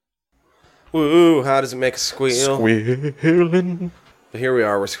 Woo! How does it make us squeal? Squealing. But here we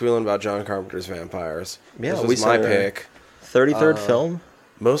are. We're squealing about John Carpenter's Vampires. Yeah, this was my pick. 33rd film.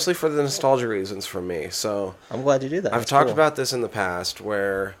 Mostly for the nostalgia reasons for me. So I'm glad you did that. I've talked about this in the past,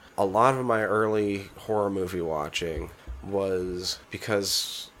 where a lot of my early horror movie watching was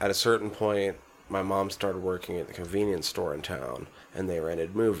because at a certain point my mom started working at the convenience store in town, and they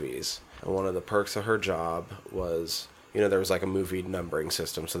rented movies. And one of the perks of her job was, there was like a movie numbering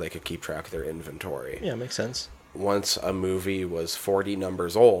system so they could keep track of their inventory. Yeah, makes sense. Once a movie was 40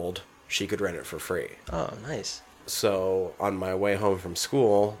 numbers old, she could rent it for free. Oh, nice. So on my way home from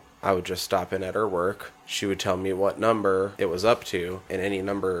school, I would just stop in at her work. She would tell me what number it was up to, and any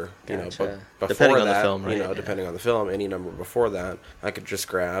number, before depending on that, the film, right? Depending on the film, any number before that, I could just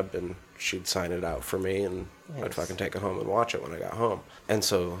grab, and she'd sign it out for me, and I'd fucking take it home and watch it when I got home. And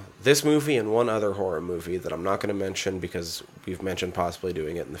so this movie and one other horror movie that I'm not going to mention because we've mentioned possibly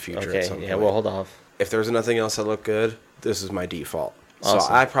doing it in the future at some point. Yeah, we'll hold off. If there's nothing else that looked good, this is my default. Awesome. So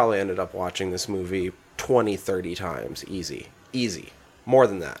I probably ended up watching this movie 20, 30 times. Easy. More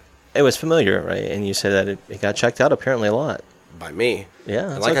than that. It was familiar, right? And you said that it got checked out apparently a lot. By me. Yeah,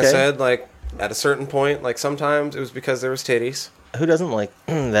 And that's like I okay. said, like at a certain point, like sometimes it was because there was titties. Who doesn't like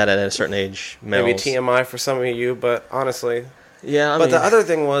that at a certain age? Maybe Males. TMI for some of you, but honestly. Yeah, I But mean, the other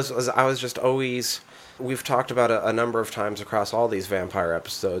thing was I was just always, we've talked about a number of times across all these vampire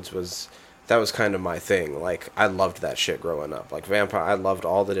episodes, that was kind of my thing. Like, I loved that shit growing up. Like, I loved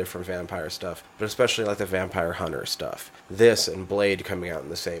all the different vampire stuff, but especially, like, the vampire hunter stuff. This and Blade coming out in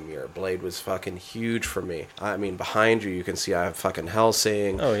the same year. Blade was fucking huge for me. I mean, behind you can see I have fucking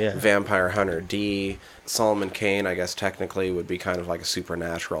Hellsing, Oh, yeah. Vampire Hunter D, Solomon Kane, I guess technically would be kind of like a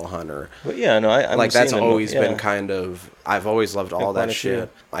supernatural hunter. but yeah, no, I'm Like, that's seeing them, always yeah. been kind of, I've always loved all quite that a few.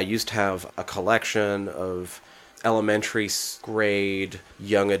 shit. I used to have a collection of elementary grade,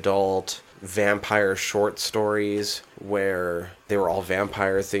 young adult vampire short stories where they were all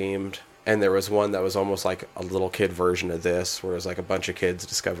vampire themed. And there was one that was almost like a little kid version of this, where it was like a bunch of kids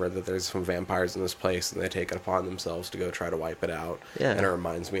discover that there's some vampires in this place and they take it upon themselves to go try to wipe it out. Yeah. And it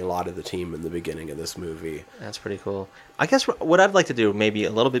reminds me a lot of the team in the beginning of this movie. That's pretty cool. I guess what I'd like to do, maybe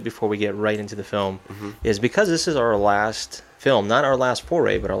a little bit before we get right into the film, Mm-hmm. is because this is our last film, not our last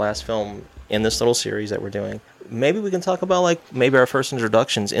foray, but our last film in this little series that we're doing. Maybe we can talk about, like, maybe our first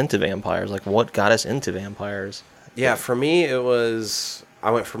introductions into vampires, like what got us into vampires. Yeah, for me, I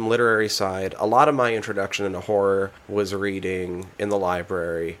went from literary side. A lot of my introduction into horror was reading in the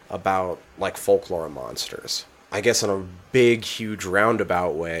library about, like, folklore monsters. I guess in a big, huge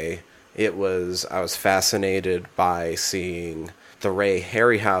roundabout way, I was fascinated by seeing the Ray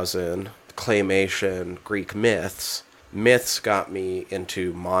Harryhausen claymation Greek myths. Myths got me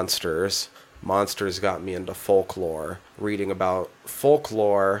into monsters. Monsters got me into folklore. Reading about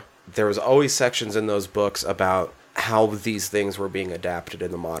folklore, there was always sections in those books about how these things were being adapted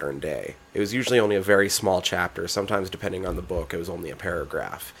in the modern day. It was usually only a very small chapter. Sometimes, depending on the book, it was only a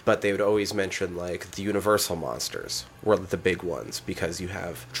paragraph. But they would always mention, like, the Universal monsters were the big ones, because you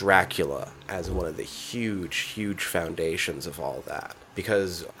have Dracula as one of the huge, huge foundations of all that.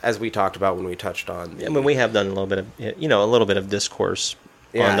 Because, as we talked about when we touched on I mean, we have done a little bit of discourse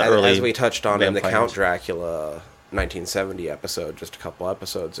on the early as we touched on in the vampires. Count Dracula 1970 episode just a couple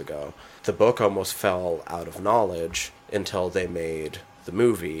episodes ago, the book almost fell out of knowledge until they made the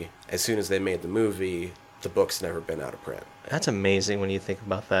movie. As soon as they made the movie, the book's never been out of print. That's amazing when you think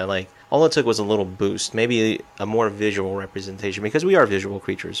about that. Like, all it took was a little boost, maybe a more visual representation, because we are visual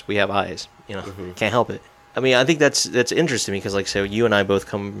creatures. We have eyes, can't help it. I mean, I think that's interesting because, like, so you and I both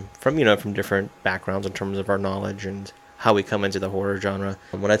come from, from different backgrounds in terms of our knowledge and how we come into the horror genre.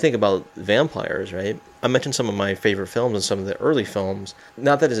 When I think about vampires, right, I mentioned some of my favorite films and some of the early films.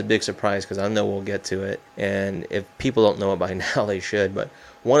 Not that it's a big surprise, because I know we'll get to it. And if people don't know it by now, they should. But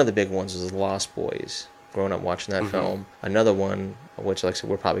one of the big ones is The Lost Boys. Growing up watching that film. Another one, which, like I said,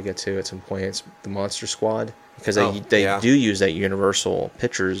 we'll probably get to at some point, it's The Monster Squad. Because they do use that Universal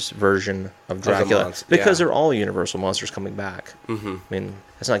Pictures version of Dracula. Because they're all Universal monsters coming back. I mean,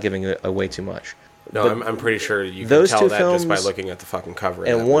 it's not giving it away too much. No, But I'm pretty sure you can those tell two that just by films- looking at the fucking cover.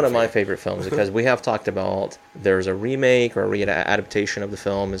 And that one of movie. my favorite films, because we have talked about there's a remake or a adaptation of the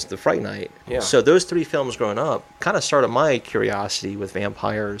film, is The Fright Night. Yeah. So those three films growing up kind of started my curiosity with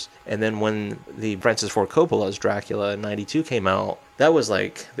vampires. And then when the Francis Ford Coppola's Dracula in '92 came out, that was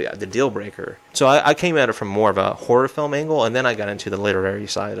like the deal breaker. So I came at it from more of a horror film angle, and then I got into the literary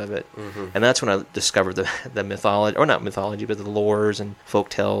side of it. And that's when I discovered the mythology, or not mythology, but the lores and folk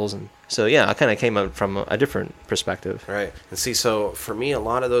tales. And so, yeah, I kind of came at it from a different perspective. Right. And see, so for me, a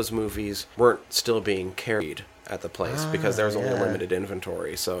lot of those movies weren't still being carried at the place because there was only yeah. limited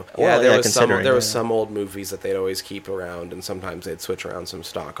inventory. So Well, there yeah, was considering, some old movies that they'd always keep around, and sometimes they'd switch around some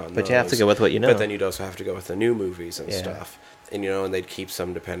stock on those. But you have to go with what you know. But then you'd also have to go with the new movies and Yeah. stuff. And and they'd keep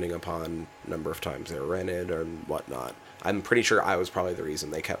some depending upon number of times they were rented and whatnot. I'm pretty sure I was probably the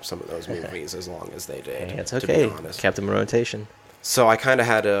reason they kept some of those movies as long as they did. Hey, it's to okay. be honest. Kept them in rotation. So I kind of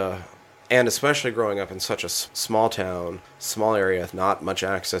had to, and especially growing up in such a small town, small area, with not much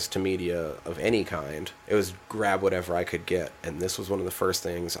access to media of any kind, it was grab whatever I could get. And this was one of the first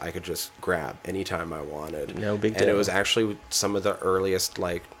things I could just grab anytime I wanted. No big And it deal. was actually some of the earliest,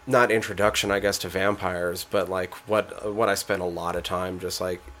 like, not introduction, I guess, to vampires, but like what I spent a lot of time just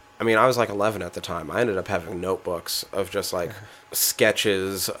like, I mean, I was like 11 at the time. I ended up having notebooks of just like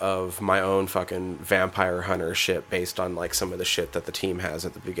sketches of my own fucking vampire hunter shit based on like some of the shit that the team has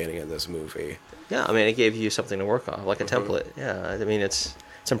at the beginning of this movie. Yeah, I mean, it gave you something to work off, like a template. Yeah, I mean, it's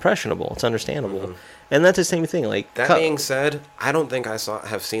it's impressionable, it's understandable, and that's the same thing. Like That being said, I don't think I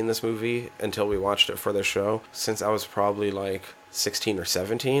have seen this movie until we watched it for the show. Since I was probably like 16 or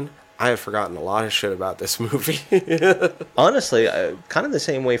 17, I had forgotten a lot of shit about this movie. honestly, kind of the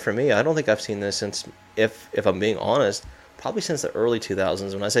same way for me. I don't think I've seen this since, if I'm being honest, probably since the early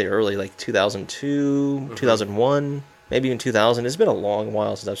 2000s. When I say early, like 2002, 2001. Maybe even 2000. It's been a long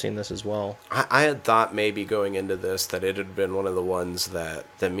while since I've seen this as well. I had thought maybe going into this that it had been one of the ones that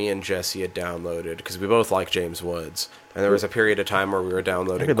me and Jesse had downloaded, because we both like James Woods. And there was a period of time where we were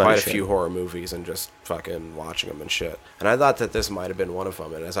downloading Everybody quite a should. few horror movies and just fucking watching them and shit. And I thought that this might have been one of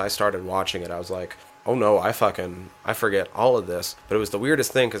them. And as I started watching it, I was like, oh no, I forget all of this. But it was the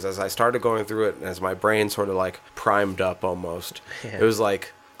weirdest thing, because as I started going through it, and as my brain sort of like primed up almost, it was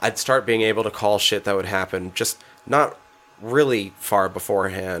like I'd start being able to call shit that would happen, just not really far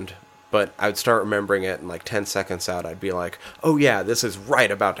beforehand, but I would start remembering it, and like 10 seconds out, I'd be like, oh yeah, this is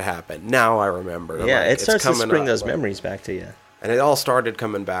right about to happen. Now I remember. Yeah, Like, it it's starts to coming spring up, those like- memories back to you. And it all started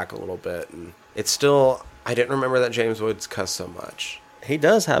coming back a little bit, and it's still, I didn't remember that James Woods cussed so much, He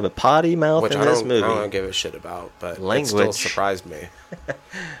does have a potty mouth which in I this don't movie. give a shit about, but it still Language. surprised me.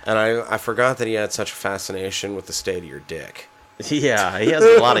 And I forgot that he had such a fascination with the state of your dick. Yeah, he has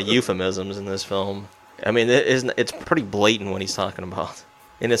a lot of euphemisms in this film. I mean, it's pretty blatant what he's talking about.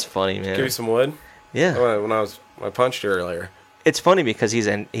 And it's funny, man. Give you some wood? Yeah. When I punched you earlier. It's funny because he's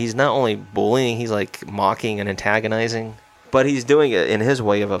not only bullying, he's like mocking and antagonizing, but he's doing it in his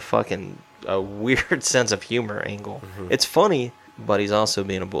way of a weird sense of humor angle. It's funny, but he's also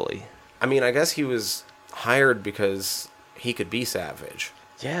being a bully. I mean, I guess he was hired because he could be savage.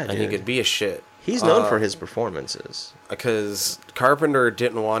 Yeah, And he could be a shit. He's known for his performances. Because Carpenter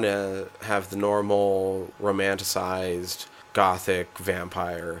didn't want to have the normal romanticized gothic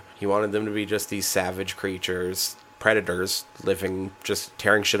vampire. He wanted them to be just these savage creatures, predators, living, just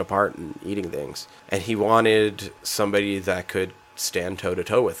tearing shit apart and eating things. And he wanted somebody that could stand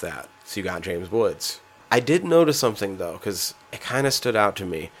toe-to-toe with that. So you got James Woods. I did notice something, though, because it kind of stood out to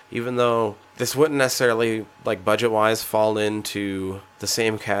me. Even though this wouldn't necessarily, like, budget-wise fall into the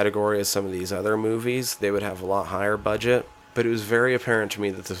same category as some of these other movies. They would have a lot higher budget. But it was very apparent to me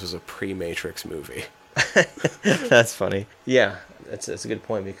that this was a pre-Matrix movie. That's funny. Yeah, that's a good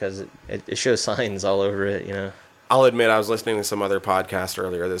point because it shows signs all over it, you know. I'll admit I was listening to some other podcast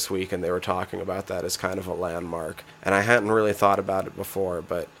earlier this week, and they were talking about that as kind of a landmark. And I hadn't really thought about it before,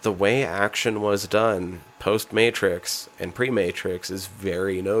 but the way action was done post-Matrix and pre-Matrix is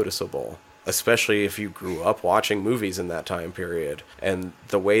very noticeable, especially if you grew up watching movies in that time period. And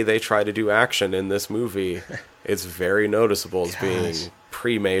the way they try to do action in this movie, it's very noticeable as being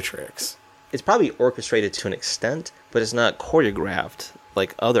pre-Matrix. It's probably orchestrated to an extent, but it's not choreographed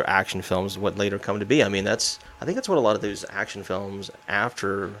like other action films would later come to be. I mean, I think that's what a lot of those action films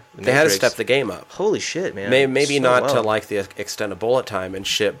after the They had to Matrix- step the game up. Holy shit, man! Maybe So not to well. like the extent of bullet time and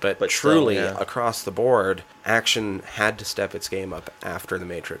shit, but But truly still, yeah. across the board, action had to step its game up after the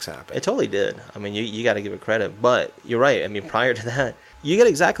Matrix happened. It totally did. I mean, you got to give it credit, but you're right. I mean, prior to that, you get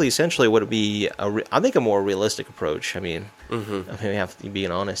exactly essentially what would be I think a more realistic approach. I mean, I mean, we have to be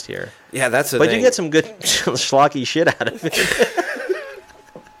honest here, Yeah, that's the but thing. you get some good schlocky shit out of it.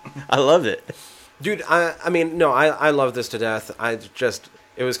 I love it. Dude, I mean, no, I love this to death.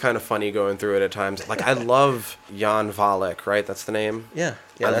 It was kind of funny going through it at times. Like, I love Jan Valek, right? That's the name? Yeah,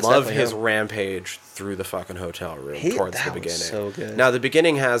 I that's love definitely his him. rampage through the fucking hotel room towards the that was beginning. so good. Now, the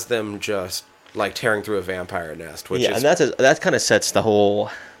beginning has them just, like, tearing through a vampire nest, which Yeah, is... and that kind of sets the whole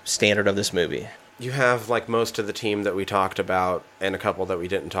standard of this movie. You have, like, most of the team that we talked about and a couple that we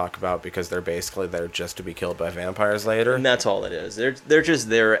didn't talk about because they're basically there just to be killed by vampires later. And that's all it is. They're just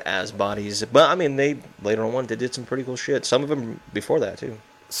there as bodies. But I mean, they later on they did some pretty cool shit. Some of them before that too.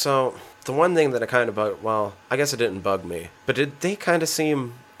 So, the one thing that I kind of bugged... Well, I guess it didn't bug me. But did they kind of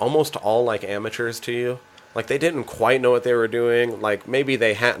seem almost all like amateurs to you? Like, they didn't quite know what they were doing. Like, maybe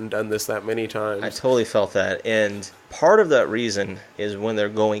they hadn't done this that many times. I totally felt that. And part of that reason is when they're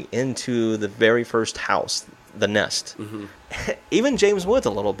going into the very first house, the nest. Mm-hmm. Even James Woods a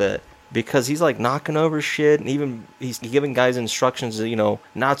little bit. Because he's like knocking over shit, and even he's giving guys instructions,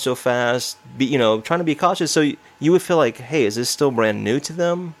 not so fast, trying to be cautious. So you would feel like, hey, is this still brand new to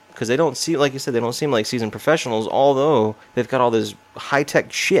them? Because they don't seem, like you said, they don't seem like seasoned professionals, although they've got all this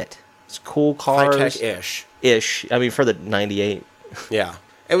high-tech shit. It's cool cars. High-tech-ish. Ish. I mean, for the 98. Yeah.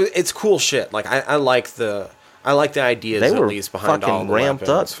 It's cool shit. Like, I like the I like the ideas They at were least behind fucking all the ramped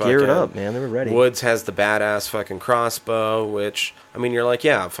weapons. up, geared Fucking up, man. They were ready. Woods has the badass fucking crossbow, which, I mean, you're like,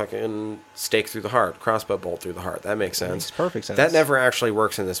 yeah, fucking stake through the heart, crossbow bolt through the heart. That makes sense. Makes perfect sense. That never actually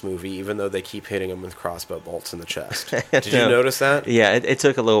works in this movie, even though they keep hitting him with crossbow bolts in the chest. Did you notice that? Yeah, it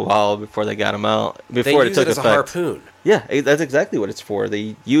took a little while before they got him out. They Before use it took it as effect. a harpoon. Yeah, that's exactly what it's for.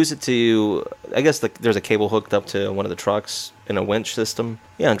 They use it to, I guess there's a cable hooked up to one of the trucks in a winch system.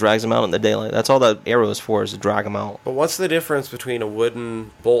 Yeah, and drags them out in the daylight. That's all that arrow is for, is to drag them out. But what's the difference between a wooden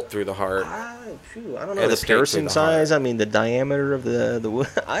bolt through the heart? I don't know. And a The stake through piercing the size, heart. I mean, the diameter of the wood.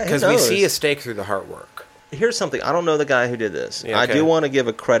 Because we see a stake through the heart work. Here's something. I don't know the guy who did this. Yeah, I okay. do want to give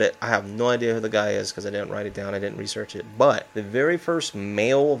a credit. I have no idea who the guy is because I didn't write it down. I didn't research it. But the very first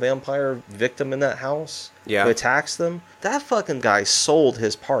male vampire victim in that house Yeah. who attacks them, that fucking guy sold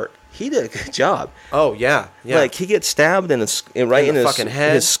his part. He did a good job. Oh, yeah. Yeah. Like, he gets stabbed in right in the his fucking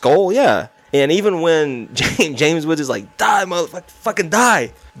head? his skull, yeah. And even when James Woods is like, die, motherfucker, fucking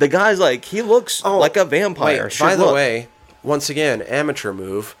die. The guy's like, he looks like a vampire. Wait, Should by the look. way, once again, amateur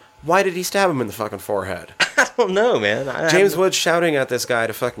move. Why did he stab him in the fucking forehead? I don't know, man. James Woods shouting at this guy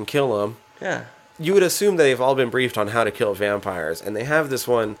to fucking kill him. Yeah. You would assume they've all been briefed on how to kill vampires, and they have this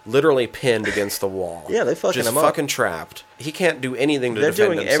one literally pinned against the wall. Yeah, they fucking just him up. fucking trapped. He can't do anything to They're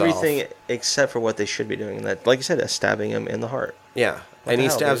defend doing himself. everything except for what they should be doing. That, like you said, stabbing him in the heart. Yeah, What and the he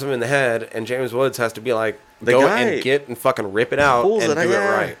hell, stabs dude? him in the head, and James Woods has to be like, The go guy and get and fucking rip it out Pulls and it, do it yeah.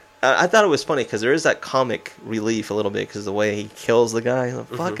 right. I thought it was funny because there is that comic relief a little bit because the way he kills the guy, like,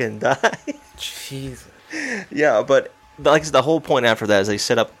 fucking die. Jesus. Yeah, but like the whole point after that is they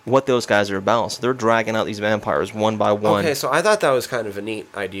set up what those guys are about. So they're dragging out these vampires one by one. Okay, so I thought that was kind of a neat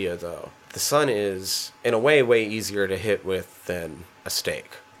idea, though. The sun is, in a way easier to hit with than a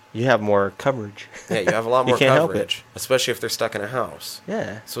stake. You have more coverage. Yeah, you have a lot You more can't help coverage, especially if they're stuck in a house.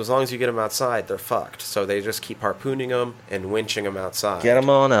 Yeah. So as long as you get them outside, they're fucked. So they just keep harpooning them and winching them outside. Get them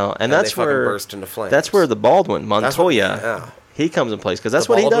on out. And that's they fucking where burst into flames. That's where the Baldwin, That's what- Montoya, yeah. he comes in place because that's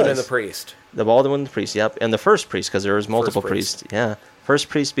The what he Baldwin does. and the priest. The Baldwin, the priest, yep. And the first priest because there was multiple priest. priests. Yeah. First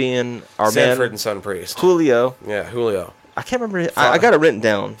priest being our Sanford man, and Son priest. Julio. Yeah, Julio. I can't remember. I got it written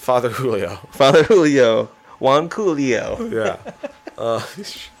down. Father Julio. Father Julio. Juan Julio. Yeah.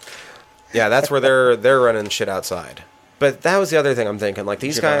 Yeah, that's where they're running shit outside. But that was the other thing I'm thinking. Like,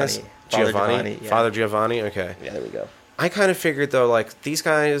 these guys... Father Giovanni, yeah. Father Giovanni? Okay. Yeah, there we go. I kind of figured, though, like, these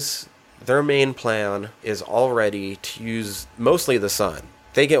guys, their main plan is already to use mostly the sun.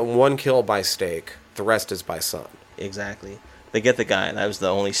 They get one kill by stake. The rest is by sun. Exactly. They get the guy. That was the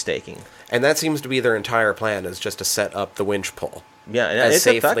only staking. And that seems to be their entire plan, is just to set up the winch pull. Yeah, and As it's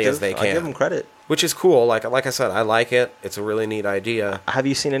safely effective. as they I give can. them credit. Which is cool. Like I said, I like it. It's a really neat idea. Have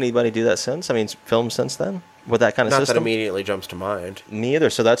you seen anybody do that since? I mean, filmed since then with that kind of Not system? that immediately jumps to mind. Me either.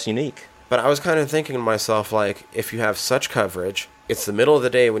 So that's unique. But I was kind of thinking to myself, like, if you have such coverage, it's the middle of the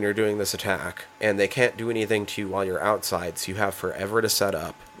day when you're doing this attack, and they can't do anything to you while you're outside, so you have forever to set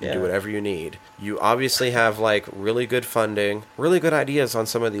up and Yeah. do whatever you need. You obviously have, like, really good funding, really good ideas on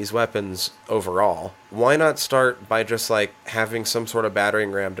some of these weapons overall. Why not start by just, like, having some sort of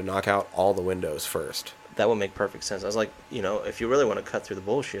battering ram to knock out all the windows first? That would make perfect sense. I was like, you know, if you really want to cut through the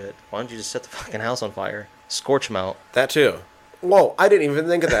bullshit, why don't you just set the fucking house on fire? Scorch them out. That too. Whoa, I didn't even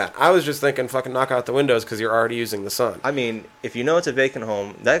think of that. I was just thinking fucking knock out the windows because you're already using the sun. I mean, if you know it's a vacant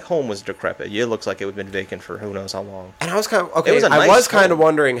home, that home was decrepit. It looks like it would have been vacant for who knows how long. And I was kind of, okay, It was a I nice was kind of home.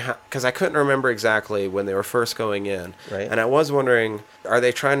 wondering how, because I couldn't remember exactly when they were first going in. Right. And I was wondering, are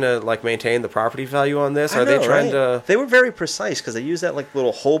they trying to, like, maintain the property value on this? I Are know, they trying right? to... They were very precise because they used that like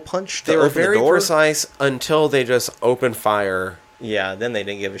little hole punch to They were open very the door. precise until they just opened fire. Yeah, then they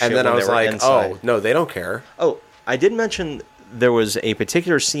didn't give a shit And then when I was they were like, inside. oh, no, they don't care. Oh, I did mention there was a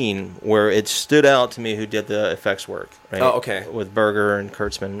particular scene where it stood out to me who did the effects work. Right? Oh, okay. With Berger and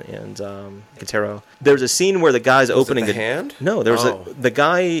Kurtzman and Katero. There's a scene where the guy's opening the hand? No, there was Oh. the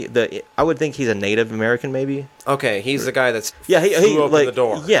guy. I would think he's a Native American, maybe. Okay, he's the guy that's Yeah, he flew open like the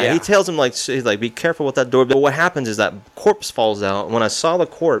door. Yeah, he tells him like he's like be careful with that door. But what happens is that corpse falls out. When I saw the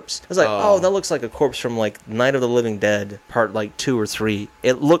corpse, I was like, oh, that looks like a corpse from like Night of the Living Dead, part like 2 or 3.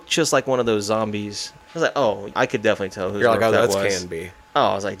 It looked just like one of those zombies. I was like, oh, I could definitely tell who's You're like, work oh, that that was. can be. Oh,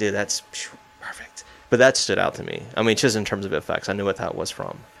 I was like, dude, that's perfect. But that stood out to me. I mean, just in terms of effects, I knew what that was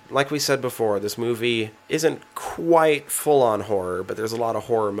from. Like we said before, this movie isn't quite full-on horror, but there's a lot of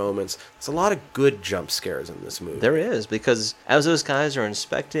horror moments. There's a lot of good jump scares in this movie. There is, because as those guys are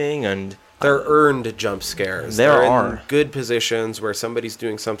inspecting and... They're earned jump scares. There They're are. in good positions where somebody's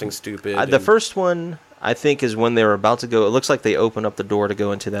doing something stupid. The and- first one, I think, is when they were about to go... It looks like they open up the door to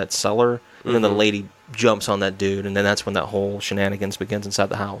go into that cellar, and then the lady jumps on that dude, and then that's when that whole shenanigans begins inside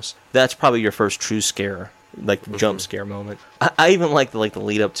the house. That's probably your first true scare. like jump scare moment. I even like the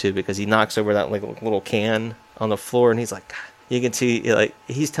lead up to, because he knocks over that like little can on the floor, and he's like, you can see like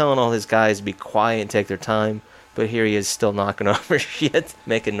he's telling all his guys to be quiet and take their time, but here he is still knocking over shit,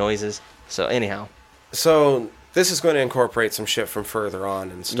 making noises. So anyhow, So this is going to incorporate some shit from further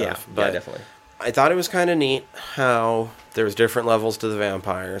on and stuff. yeah, but definitely. I thought it was kind of neat how there was different levels to the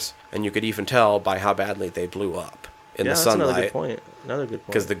vampires, and you could even tell by how badly they blew up in the That's another good sunlight. point. Another good point.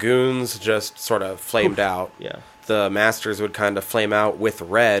 Because the goons just sort of flamed out. Yeah. The masters would kind of flame out with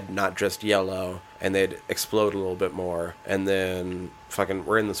red, not just yellow, and they'd explode a little bit more. And then,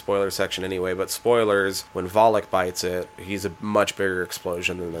 we're in the spoiler section anyway, but spoilers, when Volek bites it, he's a much bigger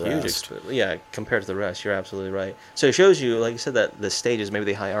explosion than the rest. Yeah, compared to the rest, you're absolutely right. So it shows you, like you said, that the stages, maybe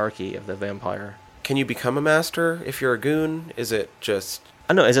the hierarchy of the vampire. Can you become a master if you're a goon? Is it just...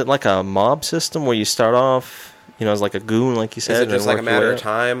 I don't know, is it like a mob system where you start off, as like a goon, like you said? Is it just and like a work your matter way of up?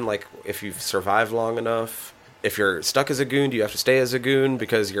 time? Like, if you've survived long enough? If you're stuck as a goon, do you have to stay as a goon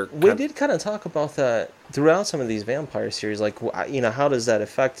because you're... We did kind of talk about that throughout some of these vampire series. Like, how does that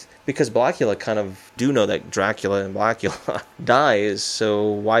affect... Because Blackula kind of do know that Dracula and Blackula dies, so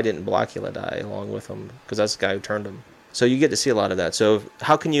why didn't Blackula die along with him? Because that's the guy who turned him. So you get to see a lot of that. So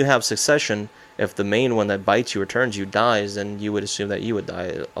how can you have succession if the main one that bites you or turns you dies, then you would assume that you would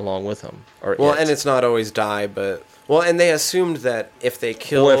die along with him? Or Well, and it's not always die, but... Well, and they assumed that if they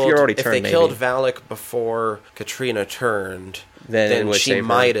killed... Well, if you're already turned, killed maybe. Valak before Katrina turned, Then it then would she save her.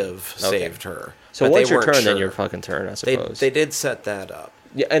 might have Okay. saved her. So But once they you're weren't turned, then sure. you're fucking turned, I They suppose. did set that up.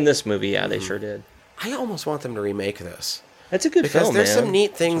 Yeah, in this movie, yeah, they sure did. I almost want them to remake this. It's a good Because film, there's man. some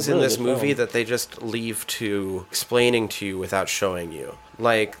neat things It's a in really this good movie film. that they just leave to explaining to you without showing you.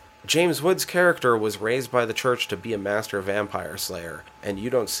 Like, James Woods' character was raised by the church to be a master vampire slayer, and you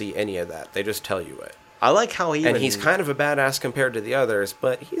don't see any of that. They just tell you it. I like how he... And he's kind of a badass compared to the others,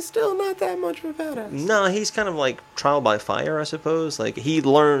 but he's still not that much of a badass. No, he's kind of like trial by fire, I suppose. Like, he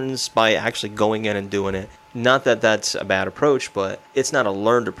learns by actually going in and doing it. Not that that's a bad approach, but it's not a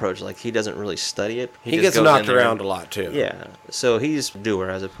learned approach. Like, he doesn't really study it. He just gets goes knocked in there around and- a lot, too. Yeah, so he's a doer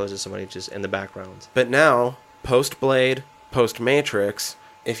as opposed to somebody just in the background. But now, post-Blade, post-Matrix,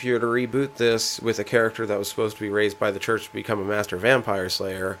 if you were to reboot this with a character that was supposed to be raised by the church to become a master vampire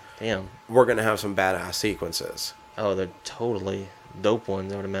slayer, Damn. we're going to have some badass sequences. Oh, they're totally dope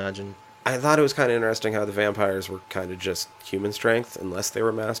ones, I would imagine. I thought it was kind of interesting how the vampires were kind of just human strength, unless they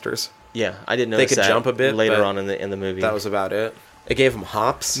were masters. Yeah, I didn't know They could jump a bit, later but on in the movie. That was about it. It gave them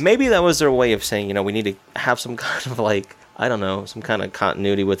hops. Maybe that was their way of saying, we need to have some kind of like, I don't know, some kind of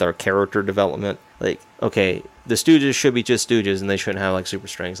continuity with our character development. Like, okay, the Stooges should be just Stooges, and they shouldn't have like super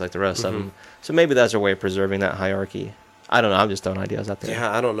strengths like the rest of them. So maybe that's their way of preserving that hierarchy. I don't know. I'm just throwing ideas out there.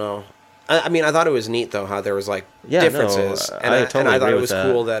 Yeah, I don't know. I mean, I thought it was neat, though, how there was, like, Yeah, differences. no, and I I totally thought agree it with was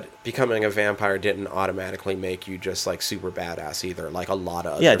that. cool that becoming a vampire didn't automatically make you just, like, super badass either, like a lot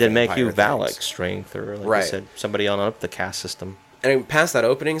of other Yeah, it didn't make you vampire Valak things. strength or, like Right. you said, somebody on up the caste system. And past that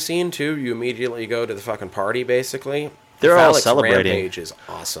opening scene, too, you immediately go to the fucking party, basically. They're all Valak's celebrating. Rampage is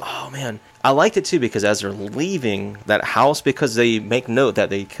awesome. Oh, man. I liked it, too, because as they're leaving that house, because they make note that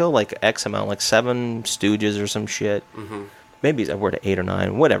they kill, like, X amount, like 7 Stooges or some shit. Mm-hmm. Maybe we're to 8 or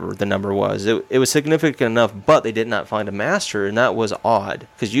 9, whatever the number was. It was significant enough, but they did not find a master, and that was odd.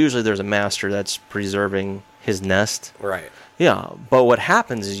 Because usually there's a master that's preserving his nest. Right. Yeah, but what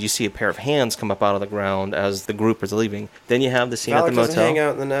happens is you see a pair of hands come up out of the ground as the group is leaving. Then you have the scene at Valak the doesn't motel. hang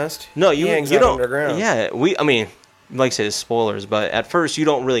out in the nest. No, He hangs you out don't. underground. Yeah, I mean, like I said, it's spoilers, but at first you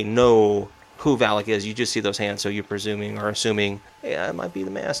don't really know who Valak is. You just see those hands, so you're presuming or assuming, yeah, it might be the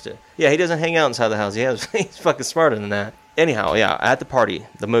master. Yeah, he doesn't hang out inside the house. He's fucking smarter than that. Anyhow, yeah, at the party,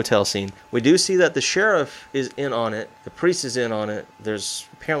 the motel scene, we do see that the sheriff is in on it. The priest is in on it. There's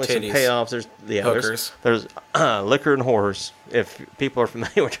apparently Titties. some payoffs. There's Hookers. There's liquor and whores. If people are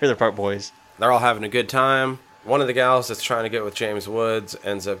familiar with Trailer Park Boys. They're all having a good time. One of the gals that's trying to get with James Woods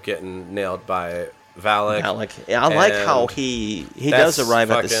ends up getting nailed by Valak. Yeah, I like how And he That's does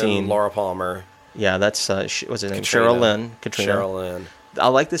arrive at the fucking scene. Laura Palmer. Yeah, that's what's her name? Katrina. Cheryl Lynn. Katrina. Cheryl Lynn. I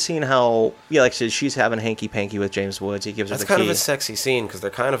like the scene how, yeah, like I said, she's having hanky-panky with James Woods. He gives That's her the kind key. of a sexy scene because they're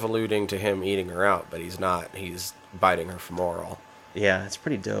kind of alluding to him eating her out, but he's not. He's biting her femoral. Yeah, it's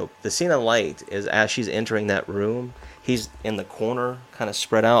pretty dope. The scene I liked is as she's entering that room, he's in the corner, kind of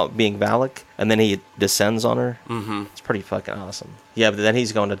spread out, being Valak, and then he descends on her. Mm-hmm. It's pretty fucking awesome. Yeah, but then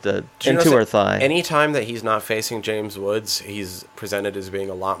he's going Do you into notice her that thigh. Anytime that he's not facing James Woods, he's presented as being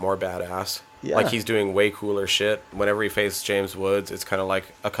a lot more badass. Yeah. Like he's doing way cooler shit. Whenever he faces James Woods, it's kind of like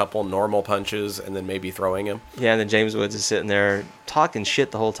a couple normal punches and then maybe throwing him. Yeah, and then James Woods is sitting there talking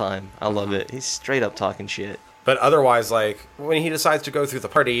shit the whole time. I Mm-hmm. love it. He's straight up talking shit. But otherwise, like, when he decides to go through the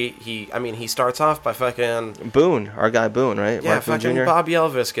party, he starts off by fucking... Boone, our guy Boone, right? Yeah, Mark Boone fucking Jr. Bobby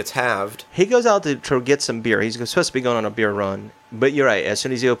Elvis gets halved. He goes out to get some beer. He's supposed to be going on a beer run. But you're right. As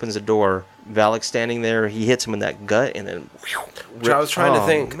soon as he opens the door, Valak's standing there. He hits him in that gut and then... Which I was trying to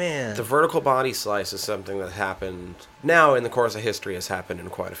think. Man. The vertical body slice is something that happened... Now, in the course of history, has happened in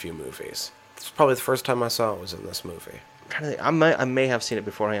quite a few movies. It's probably the first time I saw it was in this movie. I'm trying to think. I may have seen it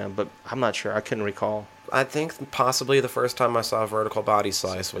beforehand, but I'm not sure. I couldn't recall. I think possibly the first time I saw a vertical body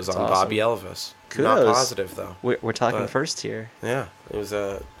slice was That's on awesome. Bobby Elvis. Kudos. Not positive, though. We're talking But- first here. Yeah, it was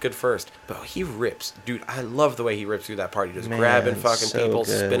a good first. But he rips. Dude, I love the way he rips through that party. Just Man, grabbing fucking so people,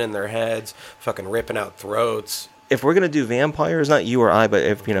 good. spinning their heads, fucking ripping out throats. If we're gonna do vampires, not you or I, but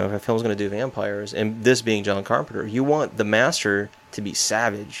if a film's gonna do vampires, and this being John Carpenter, you want the master to be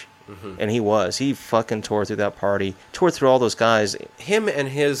savage, and he was. He fucking tore through that party, tore through all those guys. Him and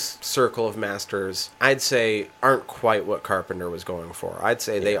his circle of masters, I'd say, aren't quite what Carpenter was going for. I'd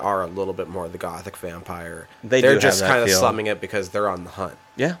say they are a little bit more the gothic vampire. They They're do just have that kind of feel. slumming it because they're on the hunt.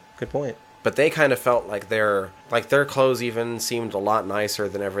 Yeah, good point. But they kind of felt like their clothes even seemed a lot nicer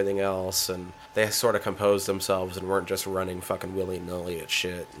than everything else, and they sort of composed themselves and weren't just running fucking willy-nilly at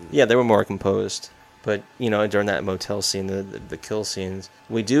shit. And Yeah, they were more composed. But during that motel scene, the kill scenes,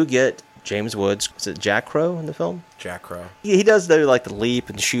 we do get James Woods. Is it Jack Crow in the film? Jack Crow. He does the leap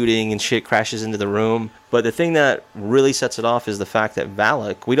and shooting and shit crashes into the room. But the thing that really sets it off is the fact that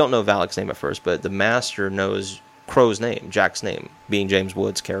Valak, we don't know Valak's name at first, but the master knows Crow's name, Jack's name, being James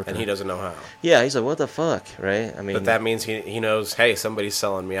Woods' character. And he doesn't know how. Yeah, he's like, what the fuck, right? I mean, But that means he knows, hey, somebody's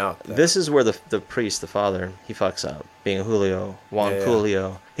selling me out. there. this is where the priest, the father, he fucks up. Being Juan Yeah.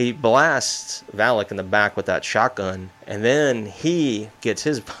 Julio. He blasts Valak in the back with that shotgun, and then he gets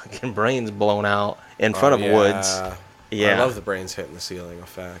his fucking brains blown out in front of Woods. Yeah. I love the brains hitting the ceiling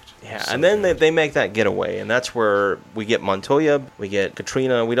effect. Yeah, So and then good. they make that getaway, and that's where we get Montoya, we get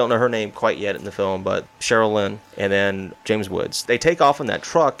Katrina, we don't know her name quite yet in the film, but Cheryl Lynn, and then James Woods. They take off in that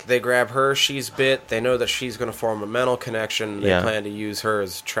truck. They grab her, she's bit, they know that she's going to form a mental connection, they Yeah. plan to use her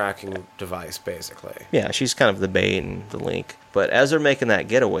as a tracking device, basically. Yeah, she's kind of the bait and the link. But as they're making that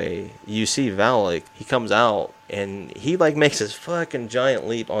getaway, you see Valak, he comes out, and he makes his fucking giant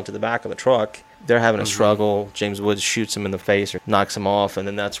leap onto the back of the truck. They're having a struggle. James Woods shoots him in the face or knocks him off, and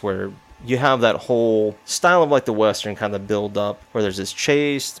then that's where you have that whole style of the Western kind of build up, where there's this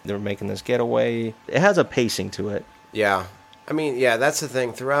chase, they're making this getaway. It has a pacing to it. Yeah. I mean, yeah, that's the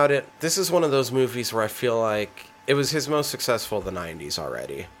thing. Throughout it, this is one of those movies where I feel like it was his most successful of the 90s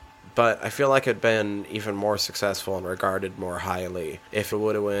already. But I feel like it'd been even more successful and regarded more highly if it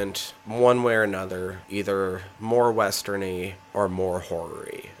would have went one way or another, either more westerny or more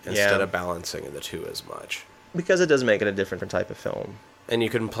horror-y, instead Yeah. of balancing the two as much. Because it does make it a different type of film. And you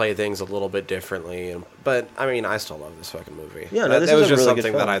can play things a little bit differently. But, I mean, I still love this fucking movie. Yeah, no, this that is was a just really good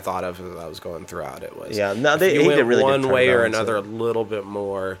something that film. I thought of as I was going throughout it. Was Yeah, no, if he you went did really good one trying way to or balance another it. a little bit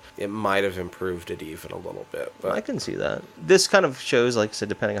more, it might have improved it even a little bit. But I can see that. This kind of shows, like I said,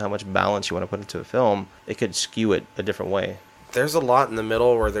 depending on how much balance you want to put into a film, it could skew it a different way. there's a lot in the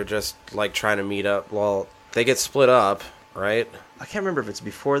middle where they're just trying to meet up. Well, they get split up, right? I can't remember if it's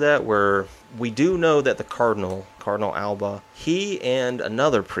before that, where we do know that the Cardinal Alba, he and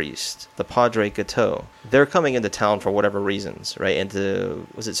another priest, the Padre Gateau, they're coming into town for whatever reasons, right?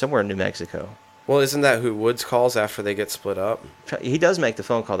 Was it somewhere in New Mexico? Well, isn't that who Woods calls after they get split up? He does make the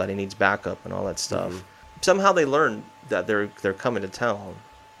phone call that he needs backup and all that stuff. Somehow they learn that they're coming to town.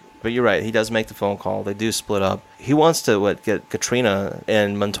 But you're right, he does make the phone call. They do split up. He wants to get Katrina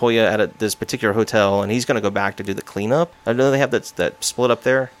and Montoya at this particular hotel, and he's going to go back to do the cleanup. I know they have that split up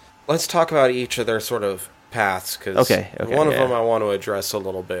there. Let's talk about each of their sort of paths, because Okay, one of yeah. them I want to address a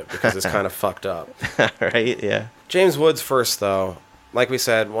little bit because it's kind of fucked up. Right? Yeah. James Woods first, though. Like we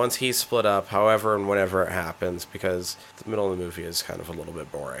said, once he's split up, however and whenever it happens, because the middle of the movie is kind of a little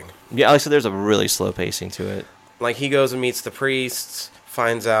bit boring. Yeah, so there's a really slow pacing to it. He goes and meets the priests,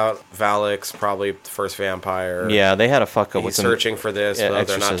 finds out Valak's probably the first vampire. Yeah, they had a fuck up with He's some... searching for this, yeah, but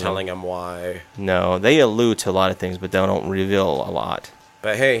they're not exorcism. telling him why. No, they allude to a lot of things, but they don't reveal a lot.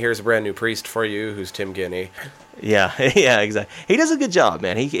 But hey, here's a brand new priest for you, who's Tim Guinea. Yeah, yeah, exactly. He does a good job,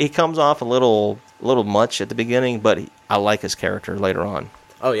 man. He comes off a little much at the beginning, but I like his character later on.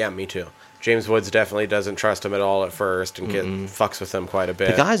 Oh yeah, me too. James Woods definitely doesn't trust him at all at first and fucks with him quite a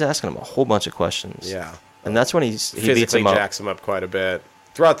bit. The guy's asking him a whole bunch of questions. Yeah. And that's when he beats Physically him up. jacks him up quite a bit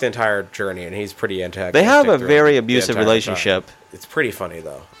throughout the entire journey, and he's pretty antagonistic. They have a throughout very the abusive entire relationship. time. It's pretty funny,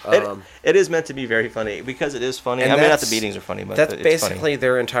 though. It is meant to be very funny because it is funny. And I mean, not the that's- beatings are funny, but That's it's basically funny.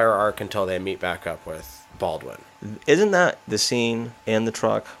 their entire arc until they meet back up with Baldwin. Isn't that the scene in the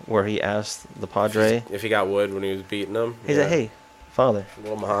truck where he asked the Padre? If he got wood when he was beating him. He's like, "Hey, Father, A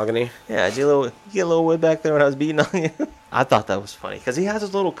little mahogany. yeah, did you get a little wood back there when I was beating on you?" I thought that was funny because he has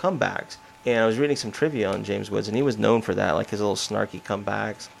his little comebacks. And I was reading some trivia on James Woods, and he was known for that, like his little snarky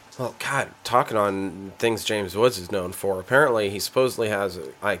comebacks. Well, God, talking on things James Woods is known for, apparently he supposedly has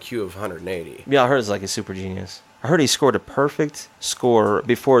an IQ of 180. Yeah, I heard it's like a super genius. I heard he scored a perfect score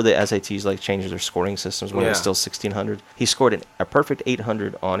before the SATs like changed their scoring systems when it was Yeah. still 1600. He scored a perfect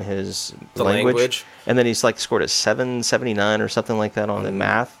 800 on his The language, language? and then he's like scored a 779 or something like that on the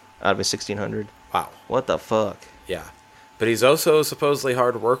math out of a 1600. Wow. What the fuck? Yeah. But he's also supposedly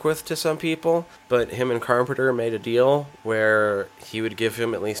hard to work with to some people. But him and Carpenter made a deal where he would give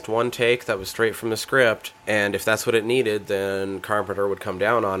him at least one take that was straight from the script. And if that's what it needed, then Carpenter would come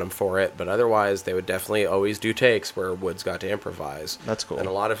down on him for it. But otherwise, they would definitely always do takes where Woods got to improvise. That's cool. And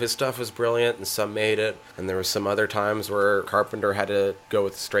a lot of his stuff was brilliant, and some made it. And there was some other times where Carpenter had to go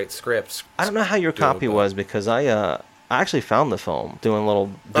with straight scripts. I don't know how your copy but- was because I actually found the film doing a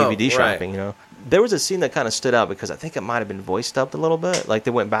little DVD Oh, right. shopping, you know. There was a scene that kind of stood out because I think it might have been voiced up a little bit. Like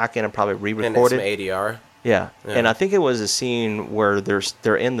they went back in and probably And it's re-recorded. some ADR. Yeah. Yeah. And I think it was a scene where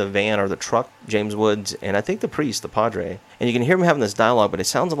they're in the van or the truck, James Woods, and I think the priest, the Padre, and you can hear him having this dialogue, but it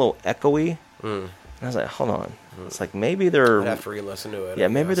sounds a little echoey. And I was like, hold on. It's like maybe they're I'd have to re-listen to it. yeah, I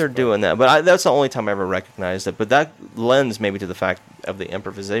maybe guess, they're but- doing that. But that's the only time I ever recognized it. But that lends maybe to the fact of the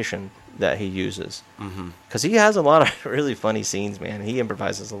improvisation that he uses. Because he has a lot of really funny scenes, man. He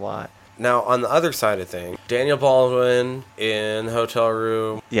improvises a lot. Now, on the other side of things, Daniel Baldwin in the hotel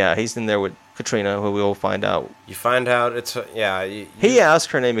room, Yeah, he's in there with Katrina, who we will find out. you find out it's, He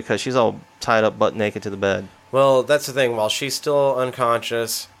asked her name because she's all tied up butt naked to the bed. well, that's the thing. While she's still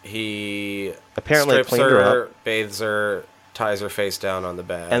unconscious, he Apparently strips cleaned her up. bathes her, ties her face down on the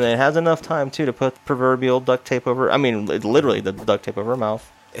bed. And then has enough time, too, to put proverbial duct tape over, I mean, literally the duct tape over her mouth.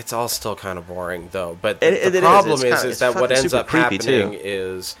 It's all still kind of boring, though. But It the is. problem It's is, kinda- is it's that what fucking ends super up creepy, happening too.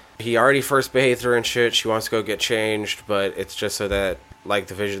 is he already first bathed her and shit. She wants to go get changed, but it's just so that, like,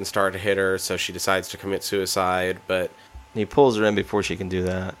 the visions start to hit her, so she decides to commit suicide. But He pulls her in before she can do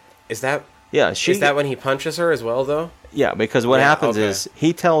that. is that Yeah, she... is that when he punches her as well, though? Yeah, because what Yeah, happens okay. is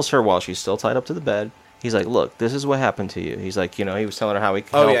he tells her while she's still tied up to the bed, he's like, look, this is what happened to you. He's like, you know, he was telling her how he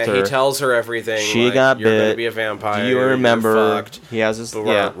Oh helped yeah, her. he tells her everything. She like, got you're bit. gonna be a vampire. Do you you're remember? fucked, He has this. but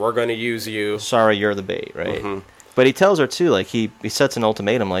Yeah. we're gonna use you. Sorry, you're the bait, right? Mhm. But he tells her too, like he sets an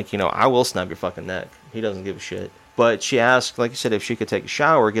ultimatum, like, you know, I will snap your fucking neck. He doesn't give a shit. But she asks, like you said, if she could take a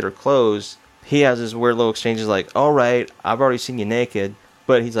shower, get her clothes. He has his weird little exchanges, like, all right, I've already seen you naked.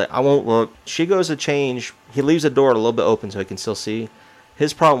 But he's like, I won't look. She goes to change. He leaves the door a little bit open so he can still see.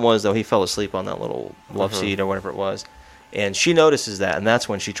 His problem was, though, he fell asleep on that little love seat or whatever it was. And she notices that, and that's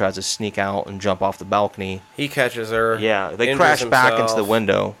when she tries to sneak out and jump off the balcony. He catches her. Yeah, they injures crash back into the himself,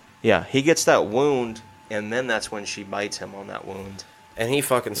 window. Yeah, he gets that wound, and then that's when she bites him on that wound. and he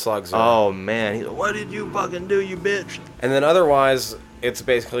fucking slugs her. Oh, man. He's like, what did you fucking do, you bitch? And then otherwise, it's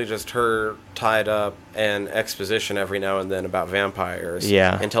basically just her tied up and exposition every now and then about vampires.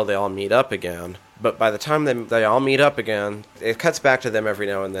 Yeah. Until they all meet up again. But by the time they all meet up again, it cuts back to them every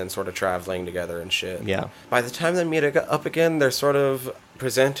now and then sort of traveling together and shit. Yeah. By the time they meet up again, they're sort of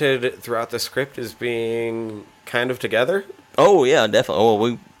presented throughout the script as being kind of together. Oh, yeah, definitely. Oh,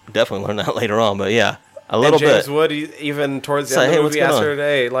 we definitely learned that later on, but yeah, a little and James bit. Wood, even towards the It's like, end hey, of the what's movie, going asked on? her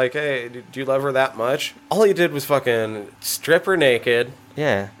today, like, hey, do you love her that much? All he did was fucking strip her naked,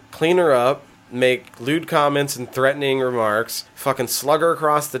 Yeah. clean her up, make lewd comments and threatening remarks, fucking slug her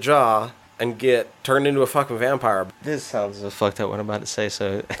across the jaw, and get turned into a fucking vampire. This sounds so fucked up what I'm about to say,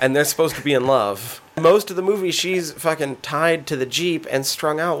 so... And they're supposed to be in love. Most of the movie, she's fucking tied to the Jeep and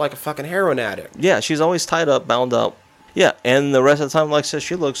strung out like a fucking heroin addict. Yeah, she's always tied up, bound up. Yeah, and the rest of the time, like I said,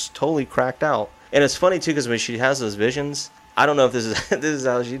 she looks totally cracked out. And it's funny, too, because when she has those visions, I don't know if this is this is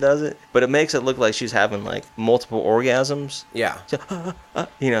how she does it, but it makes it look like she's having, like, multiple orgasms. Yeah. She,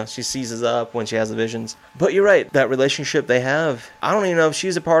 you know, she seizes up when she has the visions. But you're right, that relationship they have, I don't even know if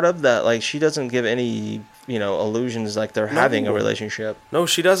she's a part of that. Like, she doesn't give any, you know, illusions like they're having a relationship. No,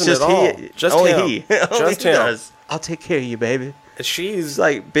 she doesn't Just at all. he, Just only him. he. Just he him. does. I'll take care of you, baby. She's It's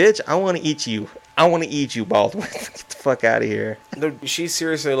like, bitch, I want to eat you. I want to eat you, Baldwin. Get the fuck out of here. no, she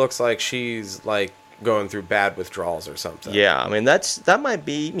seriously looks like she's like going through bad withdrawals or something. Yeah, I mean, that might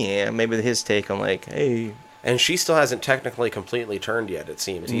be, yeah, maybe his take on, like, hey. And she still hasn't technically completely turned yet, it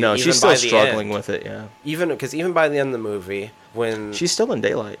seems. No, Even she's still by the struggling end. with it, yeah. Because even by the end of the movie, when She's still in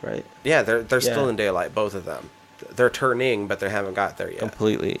daylight, right? yeah, they're still Yeah. in daylight, both of them. They're turning, but they haven't got there yet.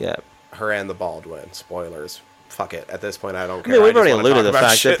 Completely, yeah. Her and the Baldwin. Spoilers. fuck it. At this point, I don't I care. mean, we've just already wanna alluded talk to the about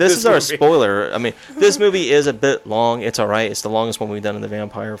fact shit that this in is our movie. spoiler. I mean, this movie is a bit long. It's all right. It's the longest one we've done in the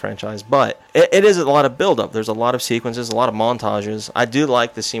vampire franchise, but it is a lot of build-up. There's a lot of sequences, a lot of montages. I do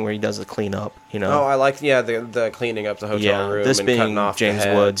like the scene where he does the cleanup, you know. Oh, I like the cleaning up the hotel room this and being cutting off James the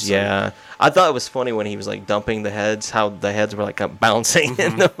heads Woods. and- Yeah, I thought it was funny when he was like dumping the heads, how the heads were like bouncing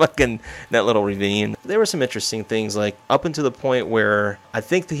in the fucking that little ravine. There were some interesting things, like up until the point where I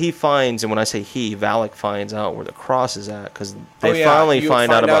think that he finds, and when I say he, Valak finds out where the cross is at, because they finally you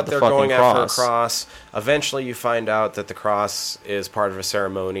find out about the they're fucking going cross. after a cross. Eventually, you find out that the cross is part of a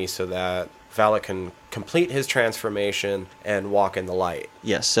ceremony so that Valak can complete his transformation and walk in the light.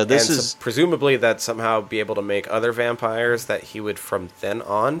 Yes, so this and is presumably that somehow be able to make other vampires that he would from then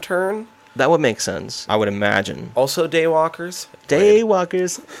on turn. that would make sense. I would imagine. Also, daywalkers.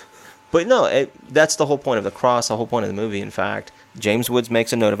 Daywalkers. But no, that's the whole point of the cross, the whole point of the movie, in fact. James Woods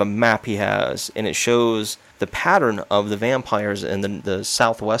makes a note of a map he has, and it shows the pattern of the vampires in the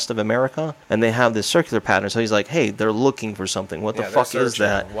southwest of America, and they have this circular pattern. So he's like, hey, they're looking for something. What the fuck is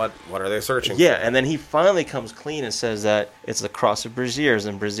that? What are they searching Yeah, for? and then he finally comes clean and says that it's the Cross of Braziers,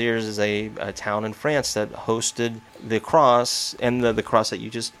 and Braziers is a town in France that hosted the cross, and the cross that you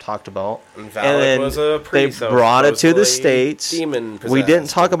just talked about. And Valak was a priest, they so brought it to the supposedly States. demon We didn't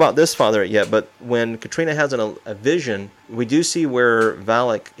possessed. talk about this father yet, but when Katrina has a vision, we do see where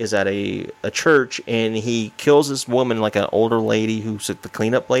Valak is at a church, and he kills this woman, like an older lady who's the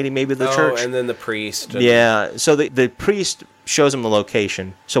cleanup lady, maybe of the church. And then the priest. And Yeah, so the priest shows him the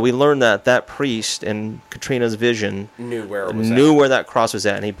location. So we learned that priest in Katrina's vision knew where it was knew at. where that cross was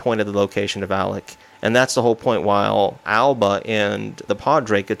at, and he pointed the location to Valak. And that's the whole point, while Alba and the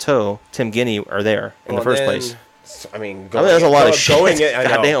Padre Gateau, Tim Guinea, are there in the Well, first then- place. I mean, there's a lot of shit.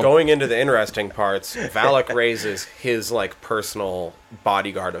 Goddamn. Going into the interesting parts, Valak raises his like personal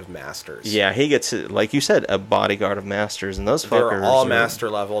bodyguard of masters. Yeah, he gets, like you said, a bodyguard of masters, and those fuckers They're all are- master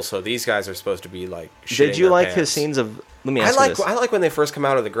level, so these guys are supposed to be like. Did shitting you their like pants. his scenes of? Let me I ask like you this. I like when they first come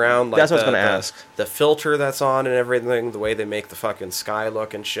out of the ground. Like That's what I was gonna ask. The filter that's on and everything, the way they make the fucking sky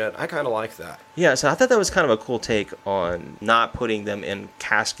look and shit. I kind of like that. Yeah, so I thought that was kind of a cool take on not putting them in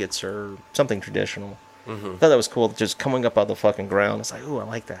caskets or something traditional. Mm-hmm. I thought that was cool, just coming up out of the fucking ground. It's like, ooh, I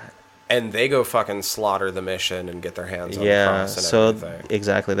like that. And they go fucking slaughter the mission and get their hands on the Yeah, cross and so everything.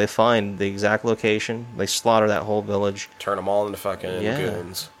 exactly. They find the exact location. They slaughter that whole village. Turn them all into fucking Yeah.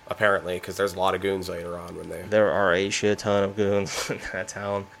 goons. Apparently, because there's a lot of goons later on when they. There are a shit ton of goons in that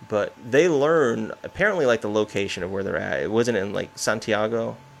town. But they learn, apparently, like, the location of where they're at. It wasn't in, like,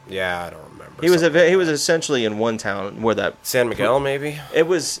 Santiago. Yeah, I don't remember. He was something he like was that. essentially in one town where that... San Miguel, maybe. It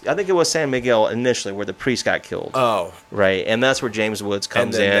was, I think it was San Miguel initially, where the priest got killed. Oh, Right, and that's where James Woods and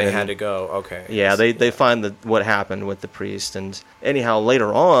comes then in. they and- had to go. Okay. Yeah, they find what happened with the priest, and anyhow,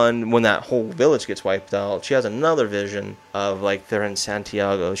 later on, when that whole village gets wiped out, she has another vision of, like, they're in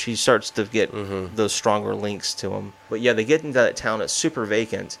Santiago. She starts to get those stronger links to them. But yeah, they get into that town, it's super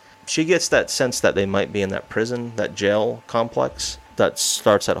vacant. She gets that sense that they might be in that prison, that jail complex, that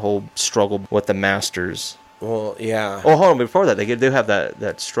starts that whole struggle with the masters. Well, yeah. Oh, hold on, before that, they do have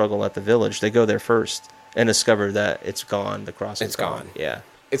that struggle at the village. They go there first and discover that it's gone, the cross is It's gone. Yeah.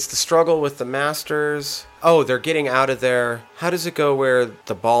 It's the struggle with the masters. Oh, they're getting out of there. How does it go where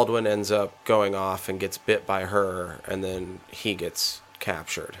the Baldwin ends up going off and gets bit by her, and then he gets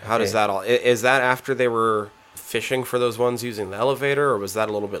captured? How does Okay. that all... Is that after they were fishing for those ones using the elevator, or was that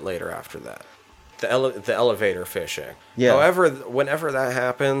a little bit later after that? The elevator fishing. Yeah. However, whenever that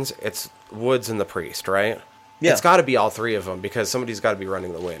happens, it's Woods and the priest, right? Yeah. It's got to be all three of them because somebody's got to be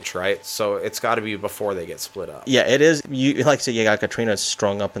running the winch, right? So it's got to be before they get split up. Yeah, it is. You like I said, you got Katrina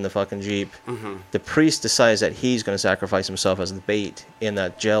strung up in the fucking Jeep. Mm-hmm. The priest decides that he's going to sacrifice himself as the bait in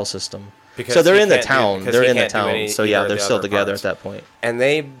that jail system. Because So they're he in the can't do- town. because They're he in the can't do town. any- So either yeah, of they're the still other together parts. at that point. And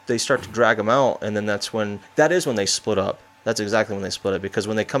they Start to drag him out, and then that is when they split up. That's exactly when they split up, because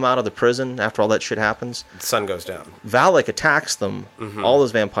when they come out of the prison after all that shit happens, the sun goes down. Valak attacks them. All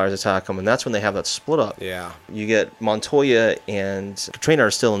those vampires attack them, and that's when they have that split up. Yeah. You get Montoya and Katrina are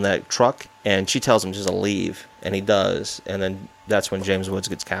still in that truck, and she tells him just to leave, and he does, and then that's when James Woods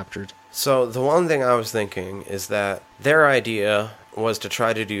gets captured. So the one thing I was thinking is that their idea was to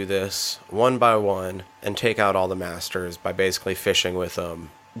try to do this one by one and take out all the masters by basically fishing with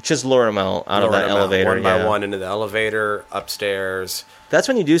them. Just lure him out of that elevator. one by yeah. one into the elevator, upstairs. That's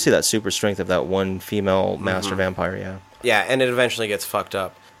when you do see that super strength of that one female master vampire, yeah. Yeah, and it eventually gets fucked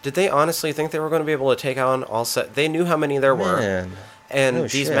up. Did they honestly think they were going to be able to take on all set? They knew how many there were. Man. And No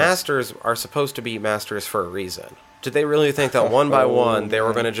these shit. masters are supposed to be masters for a reason. Did they really think that one by one they were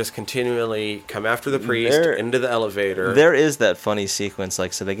man. going to just continually come after the priest There- into the elevator? There is that funny sequence,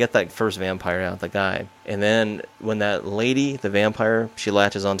 like, so they get that first vampire out, the guy, and then when that lady, the vampire, she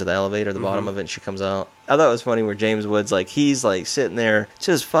latches onto the elevator, the bottom of it, and she comes out. I thought it was funny where James Woods, like, he's, like, sitting there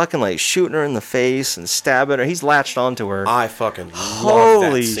just fucking, like, shooting her in the face and stabbing her. He's latched onto her. I fucking love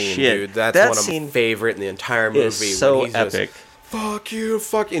Holy that scene, shit. dude. That's That one of scene my favorite in the entire movie. is so when he's epic. Just, fuck you,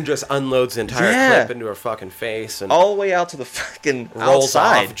 fucking just unloads the entire Yeah. clip into her fucking face and All the way out to the fucking rolls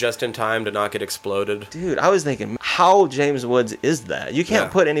outside. off just in time to not get exploded. Dude, I was thinking, how James Woods is that? You can't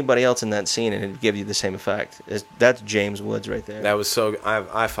Yeah. put anybody else in that scene and it'd give you the same effect. That's James Woods right there. That was so.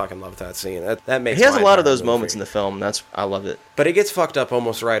 I fucking love that scene. That makes. He has a my lot of entire those moments in movie. the film. I love it. But it gets fucked up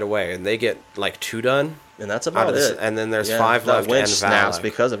almost right away, and they get like 2 done. And that's Out about of this- it. and then there's Yeah, 5 that left winch and snaps Valak.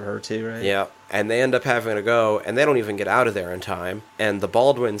 because of her too, right? Yeah, and they end up having to go, and they don't even get out of there in time. And the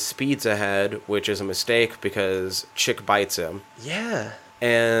Baldwin speeds ahead, which is a mistake because Chick bites him. Yeah.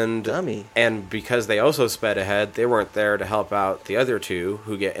 And Dummy. And because they also sped ahead, they weren't there to help out the other 2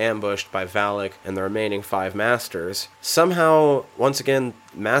 who get ambushed by Valak and the remaining 5 masters. Somehow, once again,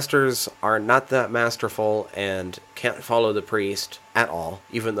 masters are not that masterful and can't follow the priest at all,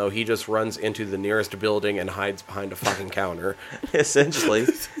 even though he just runs into the nearest building and hides behind a fucking counter. Essentially.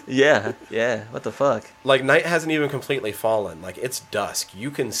 Yeah. Yeah. What the fuck? Like, night hasn't even completely fallen. Like, it's dusk.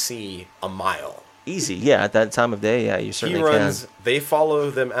 You can see a mile. Easy. Yeah. At that time of day, yeah, you He certainly runs, can. they follow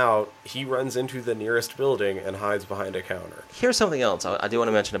them out. He runs into the nearest building and hides behind a counter. Here's something else I do want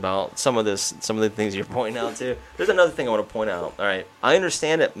to mention about some of the things you're pointing out too. There's another thing I want to point out. All right, I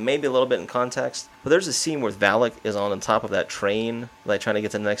understand it maybe a little bit in context, but there's a scene where Valak is on the top of that train, like trying to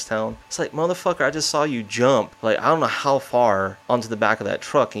get to the next town. It's like, motherfucker, I just saw you jump. Like, I don't know how far onto the back of that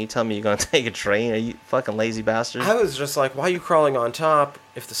truck, and you tell me you're gonna take a train? Are you fucking lazy bastard? I was just like, why are you crawling on top?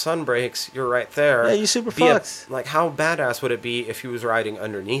 If the sun breaks, you're right there. Yeah, you super Be a- fucked. Like, how badass would it be if he was riding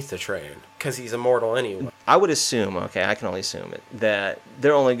underneath the train? Because he's immortal anyway. I would assume, okay, I can only assume it, that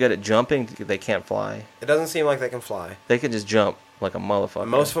they're only good at jumping. They can't fly. It doesn't seem like they can fly. They can just jump like a motherfucker.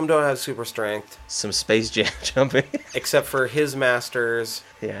 Most of them don't have super strength, Some Space Jam jumping. except for his masters.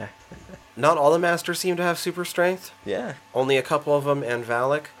 Yeah. Not all the masters seem to have super strength. Yeah. Only a couple of them and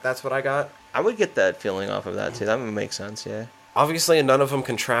Valak. That's what I got. I would get that feeling off of that too. That would make sense, yeah. Obviously, none of them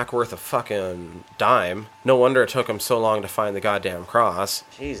can track worth a fucking dime. No wonder it took them so long to find the goddamn cross.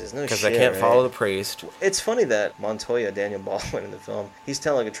 Jesus, no shit. Because they can't right? follow the priest. It's funny that Montoya, Daniel Baldwin in the film, he's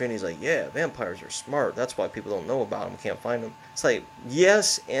telling Katrina, he's like, yeah, vampires are smart. That's why people don't know about them, can't find them. It's like,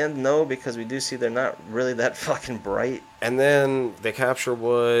 yes and no, because we do see they're not really that fucking bright. And then they capture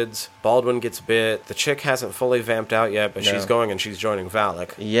Woods. Baldwin gets bit. The chick hasn't fully vamped out yet, but No. she's going and she's joining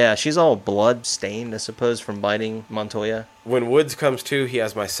Valak. Yeah, she's all blood stained, I suppose, from biting Montoya. When Woods comes to, he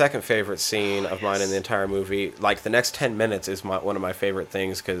has my second favorite scene of mine in the entire movie. Like, the next 10 minutes is one of my favorite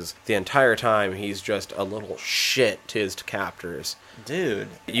things, because the entire time he's just a little shit to his captors. Dude.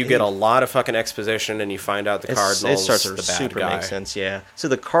 You get a lot of fucking exposition, and you find out the Cardinal's It starts to the bad super guy. make sense, yeah. So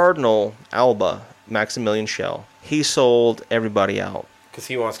the Cardinal, Alba, Maximilian Schell, he sold everybody out. Because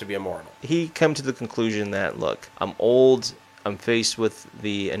he wants to be immortal. He came to the conclusion that, look, I'm old, I'm faced with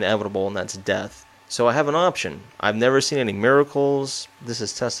the inevitable, and that's death. So I have an option. I've never seen any miracles. This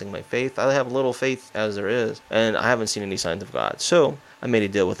is testing my faith. I have little faith as there is, and I haven't seen any signs of God. So I made a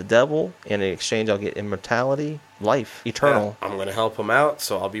deal with the devil, and in exchange I'll get immortality, life, eternal. I'm going to help him out,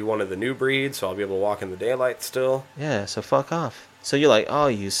 so I'll be one of the new breed, so I'll be able to walk in the daylight still. Yeah, so fuck off. So you're like, oh,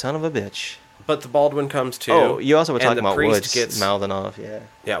 you son of a bitch. But the Baldwin comes too. Oh, you also were and talking the about priest Woods mouthing off, yeah.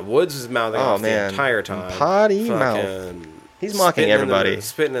 Yeah, Woods is mouthing Oh, off man. the entire time. Potty mouth. Fucking He's mocking spitting in everybody.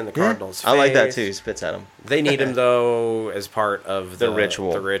 spitting in the Yeah, Cardinal's face. I like that too. He spits at him. They need him though as part of The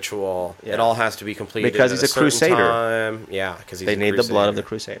ritual. The ritual. Yeah. It all has to be completed Because at he's a certain crusader. Time. Yeah, because They need the blood of the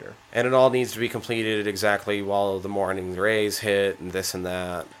crusader. And it all needs to be completed exactly while the morning rays hit and this and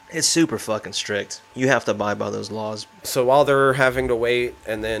that. It's super fucking strict. You have to abide by those laws. So while they're having to wait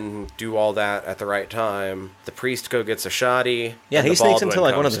and then do all that at the right time, the priest gets a shoddy. Yeah, and he the sneaks Baldwin into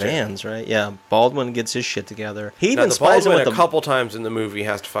like one of comes the to. vans, right? Yeah, Baldwin gets his shit together. He Now, even the spies him Baldwin with a the couple times in the movie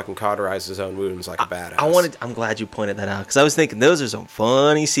has to fucking cauterize his own wounds like a badass. I'm glad you pointed that out because I was thinking those are some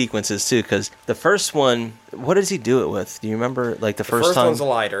funny sequences too. Because the first one, what does he do it with? Do you remember? Like the The first first time. one's a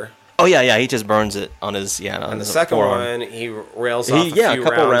lighter. Oh yeah, he just burns it on his on And the his second forearm. one, he rails off a yeah, a few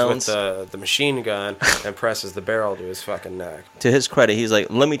couple rounds with the machine gun and presses the barrel to his fucking neck. To his credit, he's like,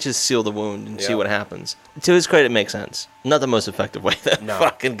 let me just seal the wound and see Yeah. what happens. To his credit, it makes sense. Not the most effective way, that No.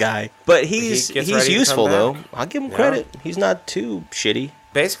 fucking guy. But He he's gets ready to useful come though. back. I'll give him Yeah. credit. He's not too shitty.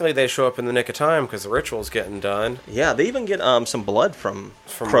 Basically, they show up in the nick of time because the ritual's getting done. Yeah, they even get some blood from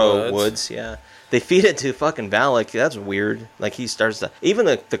Crow Woods. Yeah, they feed it to fucking Valak. That's weird. Like he starts to even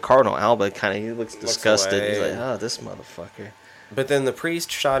the Cardinal Alba kind of he looks disgusted. He's like, oh, this motherfucker. But then the priest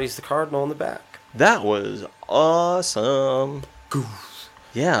shotties the cardinal in the back. That was awesome. Goof.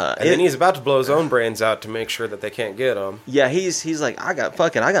 Yeah, And then he's about to blow his own brains out to make sure that they can't get him. Yeah, he's like, I got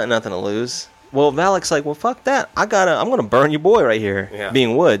nothing to lose. Well, Valak's like, well, fuck that. I'm gonna burn your boy right here. Yeah.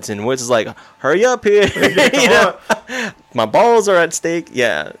 Being Woods, and Woods is like, hurry up here. You know? My balls are at stake.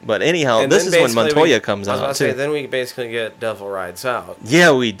 Yeah, but anyhow, And this then is when basically Montoya comes I was out about to too. say, then we basically get Devil Rides Out.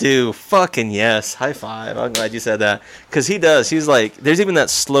 Yeah, we do. Fucking yes. High five. I'm glad you said that. Because he does. He's like, there's even that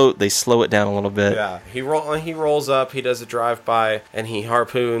they slow it down a little bit. Yeah, he rolls up, he does a drive-by, and he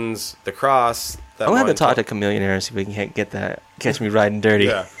harpoons the cross. I'm going to have to talk to Chameleonaire and see if we can get that. Catch me riding dirty.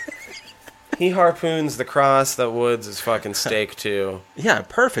 Yeah. He harpoons the cross that Woods is fucking staked to. Yeah,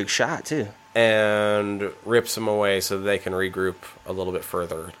 perfect shot, too. And rips him away so that they can regroup a little bit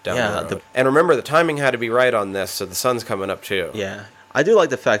further down the road. And remember, the timing had to be right on this, so the sun's coming up too. Yeah. I do like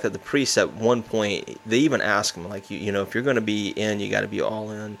the fact that the priests at one point, they even ask him, like, you know, if you're going to be in, you got to be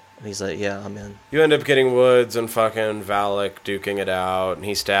all in. And he's like, yeah, I'm in. You end up getting Woods and fucking Valak duking it out, and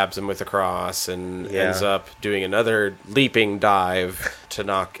he stabs him with the cross and ends up doing another leaping dive to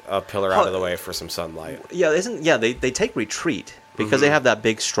knock a pillar out of the way for some sunlight. Yeah, they take retreat. Because they have that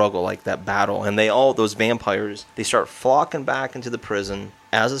big struggle, like that battle, and those vampires, they start flocking back into the prison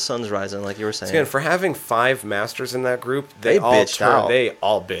as the sun's rising, like you were saying. Again, for having 5 masters in that group, they all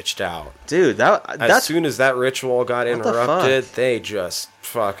bitched out. Dude, as soon as that ritual got interrupted, they just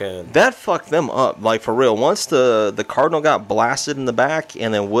fucking... That fucked them up, like for real. Once the Cardinal got blasted in the back,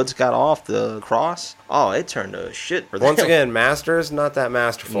 and then Woods got off the cross, it turned to shit for them. Once again, masters, not that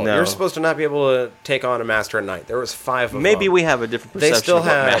masterful. No. You're supposed to not be able to take on a master at night. There was 5 of them. Maybe we have a different perception They still of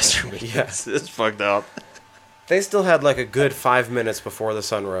had... what master means. Yes. It's fucked up. They still had like a good 5 minutes before the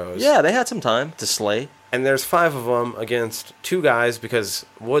sun rose. Yeah, they had some time to slay. And there's 5 of them against 2 guys because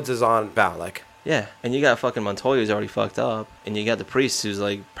Woods is on Valak. Yeah, and you got fucking Montoya who's already fucked up, and you got the priest who's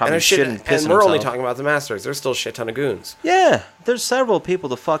like probably and shitting, pissing And we're only himself. talking about the masters. There's still a shit ton of goons. Yeah, there's several people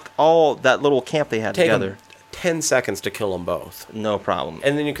to fuck all that little camp they had together. 10 seconds to kill them both. No problem.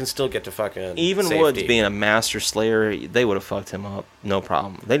 And then you can still get to fucking Even safety. Woods being a master slayer, they would have fucked him up. No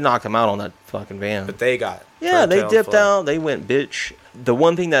problem. They knocked him out on that fucking van. But they got... Yeah, they dipped out. They went bitch. The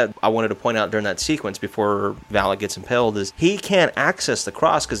one thing that I wanted to point out during that sequence before Valak gets impaled is he can't access the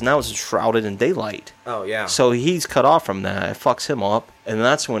cross because now it's shrouded in daylight. Oh, yeah. So he's cut off from that. It fucks him up. And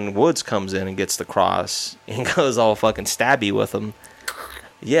that's when Woods comes in and gets the cross and goes all fucking stabby with him.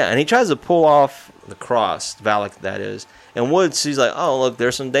 Yeah, and he tries to pull off the cross, Valak that is. And Woods, he's like, oh, look,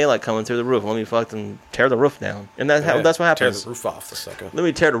 there's some daylight coming through the roof. Let me fucking tear the roof down. And that's what happens. Tear the roof off the sucker. Let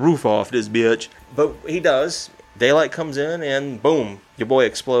me tear the roof off this bitch. But he does. Daylight comes in and boom, your boy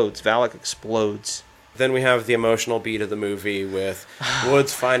explodes. Valak explodes. Then we have the emotional beat of the movie with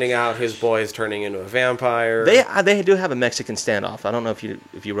Woods finding out his boy is turning into a vampire. They do have a Mexican standoff. I don't know if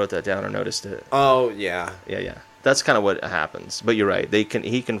you wrote that down or noticed it. Oh, yeah. Yeah. That's kind of what happens. But you're right.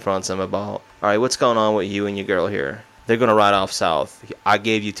 He confronts him about, all right, what's going on with you and your girl here? They're going to ride off south. I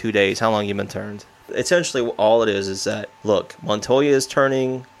gave you 2 days. How long you been turned? Essentially, all it is that, look, Montoya is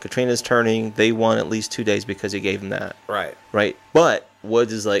turning, Katrina's turning. They won at least 2 days because he gave them that. Right? But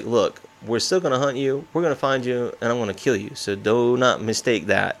Woods is like, look, we're still going to hunt you. We're going to find you, and I'm going to kill you. So do not mistake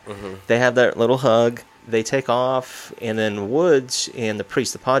that. Mm-hmm. They have that little hug. They take off, and then Woods and the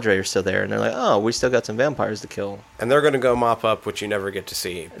priest, the Padre, are still there. And they're like, oh, we still got some vampires to kill. And they're going to go mop up, which you never get to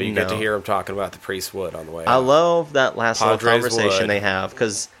see. But you get to hear them talking about the priest Wood on the way I out. love that last Padre's little conversation Wood. they have,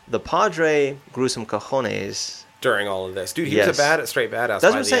 because the Padre grew some cojones. During all of this. Dude, he was a straight badass. That's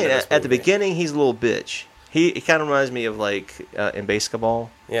what I'm saying. At the beginning, he's a little bitch. He kind of reminds me of, like, in basketball,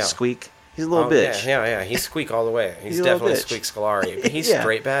 Squeak. He's a little bitch. Yeah. He's Squeak all the way. He's definitely Squeak Scolari. But he's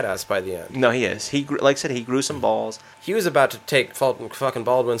straight badass by the end. No, he is. Like I said, he grew some balls. He was about to take fucking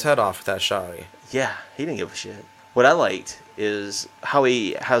Baldwin's head off with that shot. Yeah, he didn't give a shit. What I liked is how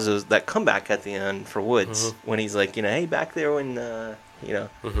he has that comeback at the end for Woods when he's like, hey, back there when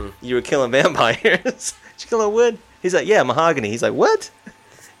you were killing vampires. Did you kill a wood? He's like, yeah, mahogany. He's like, what?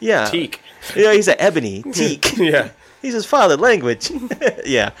 Yeah, teak. Yeah, he's like ebony teak. Yeah. He's his father language.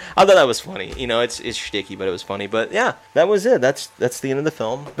 Yeah, I thought that was funny. It's shticky, but it was funny. But yeah, that was it. That's the end of the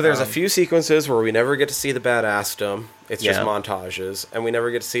film. But there's a few sequences where we never get to see the badassdom. It's just montages, and we never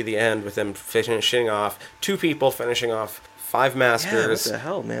get to see the end with them finishing off 2 people finishing off 5 Yeah, what masters, the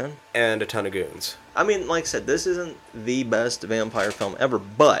hell, man? and a ton of goons. I mean, like I said, this isn't the best vampire film ever,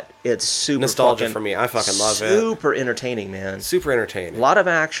 but it's super Nostalgia fucking, for me. I fucking love it. Super entertaining, man. Super entertaining. A lot of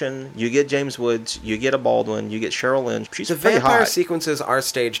action. You get James Woods, you get a Baldwin, you get Cheryl Lynch. She's The pretty vampire hot. sequences are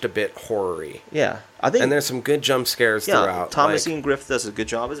staged a bit horror-y. Yeah, I think. And there's some good jump scares yeah, throughout. Thomas like, Ian Griffith does a good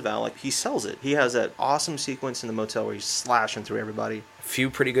job as Val. Like, he sells it. He has that awesome sequence in the motel where he's slashing through everybody. few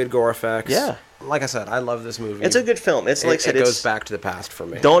pretty good gore effects. Yeah. Like I said, I love this movie. It's a good film. It's like I said, it it's, goes back to the past for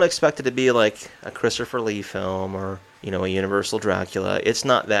me. Don't expect it to be like a Christopher Lee film or a Universal Dracula. It's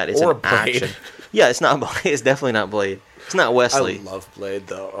not that. It's Or an Blade. action. Yeah, it's not Blade. It's definitely not Blade. It's not Wesley. I love Blade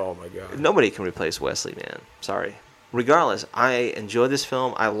though. Oh my god. Nobody can replace Wesley, man. Sorry. Regardless, I enjoyed this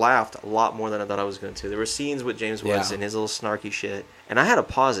film. I laughed a lot more than I thought I was going to. There were scenes with James Woods Yeah. and his little snarky shit, and I had to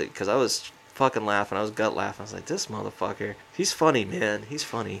pause it because I was fucking laughing. I was gut laughing. I was like, this motherfucker. He's funny, man. He's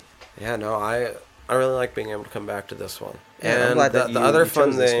funny. Yeah, no, I really like being able to come back to this one. Yeah, I'm and glad that the you other chose fun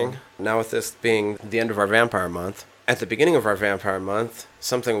this thing, one. now with this being the end of our vampire month, at the beginning of our vampire month,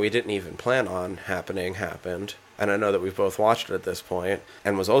 something we didn't even plan on happened. And I know that we've both watched it at this point,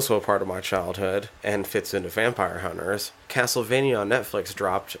 and was also a part of my childhood, and fits into Vampire Hunters. Castlevania on Netflix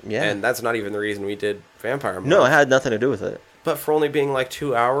dropped, Yeah. and that's not even the reason we did Vampire Month. No, it had nothing to do with it. But for only being like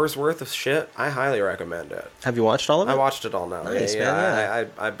 2 hours worth of shit, I highly recommend it. Have you watched all of it? I watched it all now. Nice, yeah,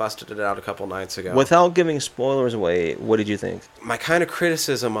 man, I busted it out a couple nights ago. Without giving spoilers away, what did you think? My kind of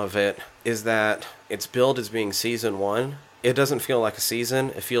criticism of it is that it's billed as being season 1. It doesn't feel like a season.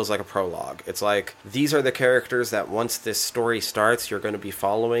 It feels like a prologue. It's like, these are the characters that once this story starts, you're going to be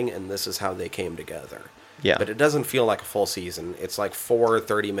following, and this is how they came together. Yeah. But it doesn't feel like a full season. It's like 4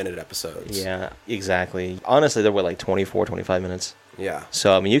 30-minute episodes. Yeah, exactly. Honestly, they're like 24, 25 minutes. Yeah.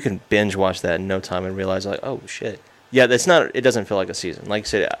 So, I mean, you can binge watch that in no time and realize, like, oh, shit. Yeah, it doesn't feel like a season. Like I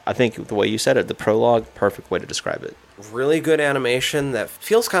said, I think the way you said it, the prologue, perfect way to describe it. Really good animation that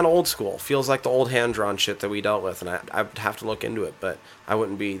feels kind of old school. Feels like the old hand-drawn shit that we dealt with, and I would have to look into it, but I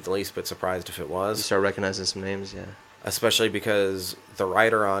wouldn't be the least bit surprised if it You was. start recognizing some names, yeah. Especially because the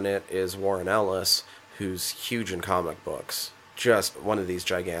writer on it is Warren Ellis, who's huge in comic books. Just one of these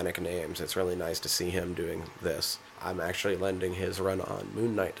gigantic names. It's really nice to see him doing this. I'm actually lending his run on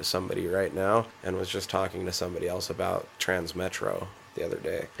Moon Knight to somebody right now, and was just talking to somebody else about Transmetro the other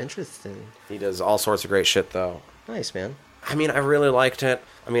day. Interesting. He does all sorts of great shit, though. Nice, man. I mean, I really liked it.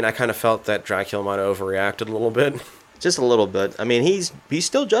 I mean, I kind of felt that Dracula might have overreacted a little bit. Just a little bit. I mean, he's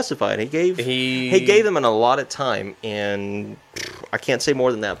still justified. He gave them an allotted time, and I can't say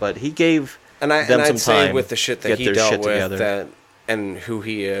more than that, but he gave And them I'd some say time with the shit to that get he their dealt shit with together. that and who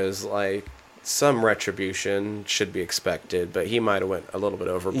he is, like, some retribution should be expected, but he might have went a little bit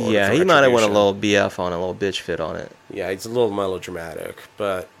overboard. Yeah, with he might have went a retribution. little BF on it, a little bitch fit on it. Yeah, he's a little melodramatic,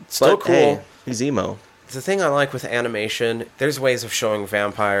 but still But, cool. hey, he's emo. The thing I like with animation, there's ways of showing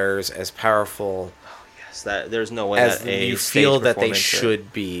vampires as powerful Yes, that there's no way as that a you stage feel that they performance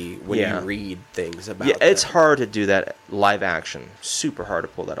should be when Yeah. you read things about Yeah, it's them. hard to do that live action. Super hard to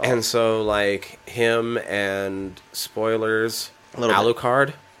pull that off. And so, like, him and, spoilers, A little bit.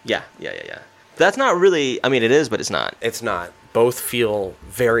 Alucard, yeah. That's not really. I mean, it is, but it's not. it's not. Both feel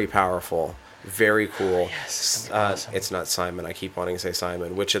very powerful, very cool. Yes, awesome. It's not Simon. I keep wanting to say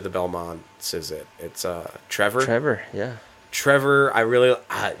Simon. Which of the Belmonts is it? It's Trevor. Trevor, yeah. Trevor, I really.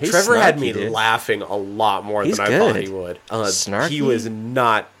 He's Trevor had snarky, me dude. laughing a lot more He's than I thought good. he would. Snarky. He was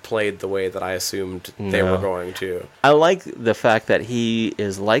not played the way that I assumed they No. were going to. I like the fact that he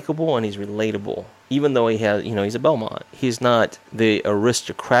is likable and he's relatable. Even though he has, he's a Belmont. He's not the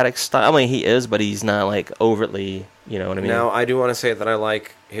aristocratic style. I mean, he is, but he's not like overtly, you know what I mean? Now, I do want to say that I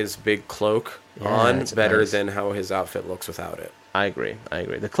like his big cloak Yeah, on it's better nice. than how his outfit looks without it. I agree.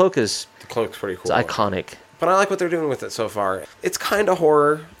 The cloak is The cloak's pretty cool. it's iconic. But I like what they're doing with it so far. It's kind of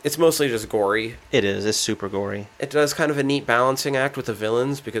horror. It's mostly just gory. It is. It's super gory. It does kind of a neat balancing act with the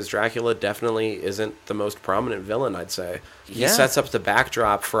villains because Dracula definitely isn't the most prominent villain, I'd say. He Yeah. sets up the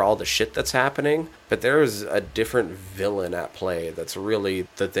backdrop for all the shit that's happening, but there's a different villain at play that's really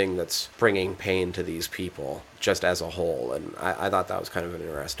the thing that's bringing pain to these people, just as a whole. And I thought that was kind of an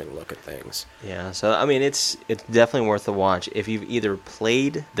interesting look at things. Yeah. So I mean, it's definitely worth a watch if you've either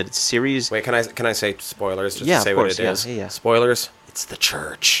played the series. Wait, can I say spoilers just Yeah, to say of what course, it is? yeah. Spoilers? It's the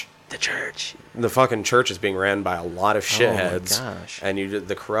church. The church. The fucking church is being ran by a lot of shitheads. Oh my gosh. And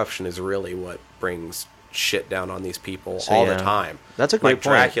the corruption is really what brings shit down on these people So, all yeah. the time. That's a great like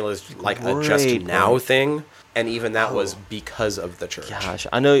point. Dracula's like a just Great now point. thing, and even that was because of the church. Gosh,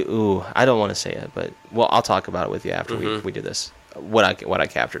 I know. Ooh, I don't want to say it, but well, I'll talk about it with you after we do this. What I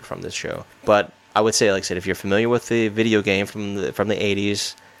captured from this show, but I would say, like I said, if you're familiar with the video game from the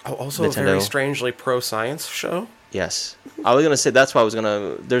 80s, Oh, also a Nintendo. very strangely pro-science show. Yes. I was going to say, that's why I was going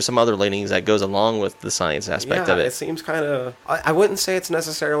to... There's some other leanings that goes along with the science aspect of it. It seems kind of... I wouldn't say it's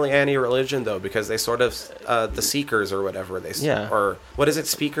necessarily anti-religion, though, because they sort of... the Seekers or whatever. Or, what is it?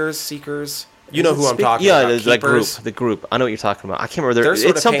 Speakers? Seekers? You know who I'm talking about. Yeah, the group. I know what you're talking about. I can't remember. They're sort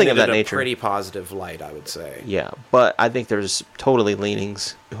it's of something of painted that in nature. A pretty positive light, I would say. Yeah, but I think there's totally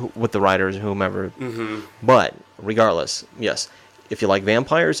leanings with the writers, whomever. Mm-hmm. But regardless, yes. If you like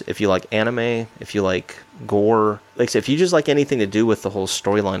vampires, if you like anime, if you like gore, like I said, if you just like anything to do with the whole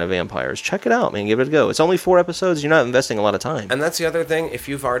storyline of vampires, check it out, man. Give it a go. It's only 4 episodes. You're not investing a lot of time. And that's the other thing. If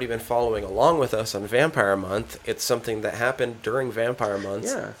you've already been following along with us on Vampire Month, it's something that happened during Vampire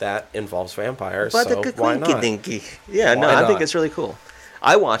Month that involves vampires. But so why not? Yeah, Why I think not? it's really cool.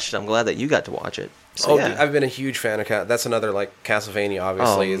 I watched it. I'm glad that you got to watch it. So, Dude, I've been a huge fan of that's another Castlevania.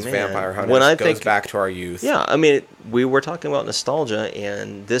 Obviously, is man. Vampire Hunter. When I goes think- back to our youth. Yeah, I mean, we were talking about nostalgia,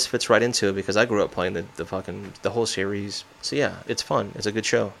 and this fits right into it because I grew up playing the whole series. So yeah, it's fun. It's a good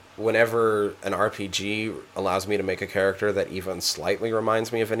show. Whenever an RPG allows me to make a character that even slightly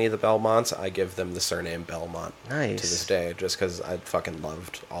reminds me of any of the Belmonts, I give them the surname Belmont. Nice. To this day, just because I fucking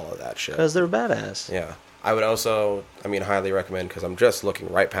loved all of that shit. Because they're badass. Yeah. I would also, highly recommend, because I'm just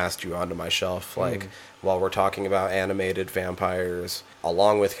looking right past you onto my shelf, while we're talking about animated vampires,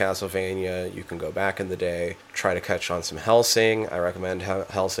 along with Castlevania, you can go back in the day, try to catch on some Hellsing. I recommend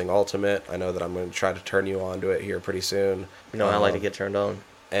Hellsing Ultimate. I know that I'm going to try to turn you on to it here pretty soon. You know, I like to get turned on.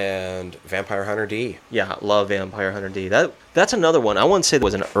 And Vampire Hunter D. Yeah, love Vampire Hunter D. That's another one. I wouldn't say it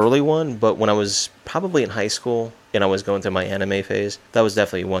was an early one, but when I was probably in high school and I was going through my anime phase, that was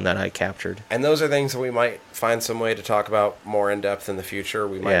definitely one that I captured. And those are things that we might find some way to talk about more in depth in the future.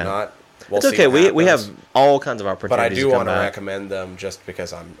 We might not. We'll it's see okay. what We happens. have all kinds of opportunities. But I do to want to back. recommend them just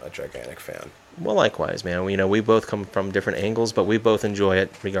because I'm a gigantic fan. Well, likewise, man. We both come from different angles, but we both enjoy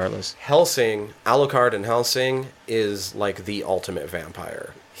it regardless. Hellsing, Alucard in Hellsing is like the ultimate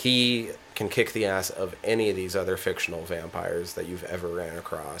vampire. He can kick the ass of any of these other fictional vampires that you've ever ran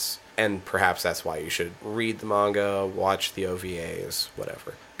across. And perhaps that's why you should read the manga, watch the OVAs,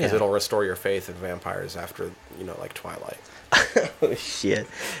 whatever. Because it'll restore your faith in vampires after, like Twilight. Oh, shit.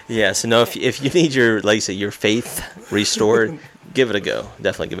 Yeah, so no, if you need your, like you say, your faith restored, give it a go.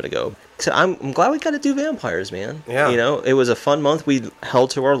 Definitely give it a go. So I'm glad we got to do vampires, man. Yeah. It was a fun month. We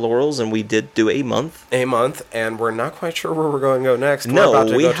held to our laurels, and we did do a month. And we're not quite sure where we're going to go next. We're about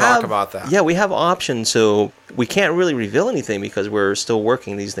to talk about that. Yeah, we have options, so we can't really reveal anything because we're still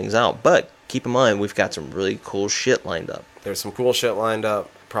working these things out. But keep in mind, we've got some really cool shit lined up. There's some cool shit lined up,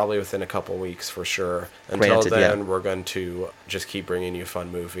 probably within a couple weeks for sure. Until then, we're going to just keep bringing you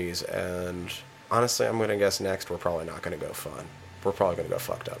fun movies. And honestly, I'm going to guess next we're probably not going to go fun. We're probably going to go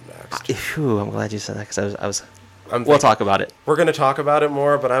fucked up next. Phew, I'm glad you said that because we'll talk about it. We're going to talk about it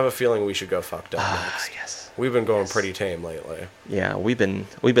more, but I have a feeling we should go fucked up next. Yes. We've been going pretty tame lately. Yeah, we've been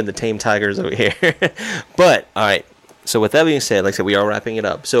the tame tigers over here. But all right. So with that being said, like I said, we are wrapping it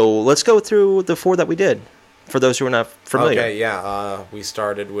up. So let's go through the 4 that we did. For those who are not familiar. Okay, yeah. We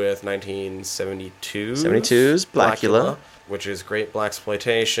started with 1972's 72's Blackula, which is great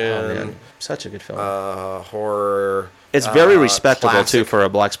blaxploitation. Oh, man. Such a good film. Horror. It's very respectable, classic, too, for a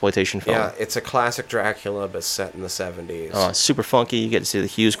blaxploitation film. Yeah, it's a classic Dracula, but set in the 70s. Super funky. You get to see the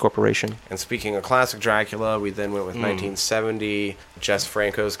Hughes Corporation. And speaking of classic Dracula, we then went with 1970, Jess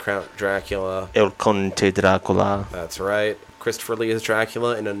Franco's Count Dracula. El Conte Dracula. That's right. Christopher Lee as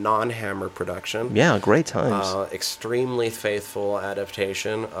Dracula in a non-Hammer production. Yeah, great times. Extremely faithful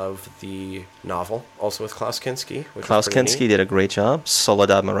adaptation of the novel, also with Klaus Kinski. Klaus Kinski did a great job.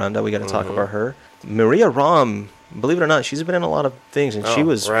 Soledad Miranda, we got to talk about her. Maria Rom, believe it or not, she's been in a lot of things, and she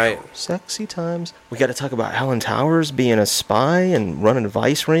was sexy times. We got to talk about Helen Towers being a spy and running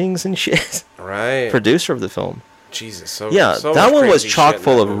vice rings and shit. Right. Producer of the film. Jesus, so much that one was crazy chock shit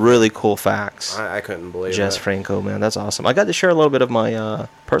full of movie. really cool facts. I couldn't believe Jess it. Franco, man, that's awesome. I got to share a little bit of my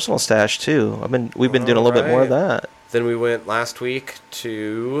personal stash too. We've been doing a little bit more of that. Then we went last week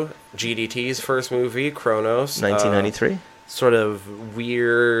to GDT's first movie, Kronos, 1993. Sort of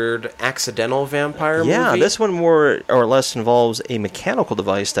weird accidental vampire movie. Yeah, this one more or less involves a mechanical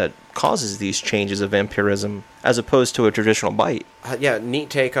device that causes these changes of vampirism, as opposed to a traditional bite. Neat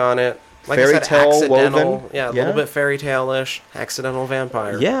take on it. Like fairy I said, tale accidental, woven. Yeah, a little bit fairy tale-ish, accidental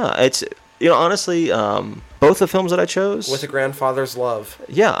vampire. Yeah, it's honestly, both the films that I chose with a grandfather's love.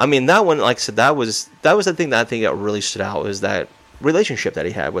 Yeah, I mean that one, like I said, that was the thing that I think that really stood out was that relationship that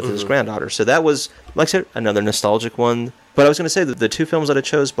he had with his granddaughter. So that was, like I said, another nostalgic one. But I was going to say that the 2 films that I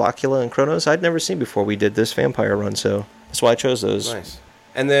chose, Blackula and Kronos, I'd never seen before we did this vampire run. So that's why I chose those. Nice.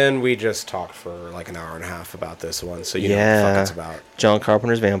 And then we just talked for like an hour and a half about this one, so you know what the Yeah. fuck it's about. John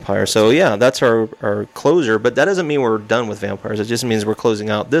Carpenter's Vampire. So yeah, that's our closer, but that doesn't mean we're done with vampires. It just means we're closing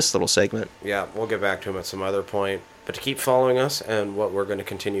out this little segment. Yeah, we'll get back to him at some other point. But to keep following us and what we're going to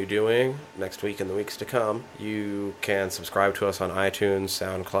continue doing next week and the weeks to come, you can subscribe to us on iTunes,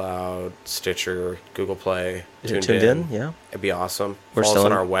 SoundCloud, Stitcher, Google Play. Is it tuned in? Yeah. It'd be awesome. We're Follow still us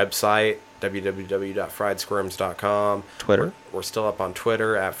on in- our website, www.friedsquirms.com. Twitter. We're still up on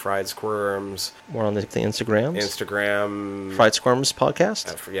Twitter at Fried Squirms. We're on the Instagrams. Instagram. Fried Squirms Podcast.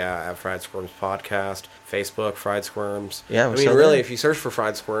 At Fried Squirms Podcast. Facebook, Fried Squirms. Yeah, I we're mean, still really, there. if you search for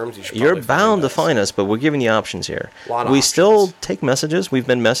Fried Squirms, you should You're probably bound to us. find us, but we're giving you options here. Lot of we options. still take messages. We've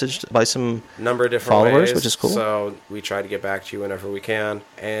been messaged by some Number of different followers, ways, which is cool. So we try to get back to you whenever we can.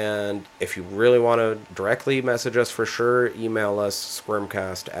 And if you really want to directly message us, for sure, email us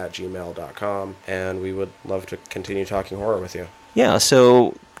squirmcast@gmail.com, and we would love to continue talking horror with you. Yeah,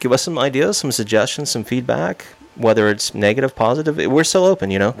 so give us some ideas, some suggestions, some feedback, whether it's negative, positive. We're still open,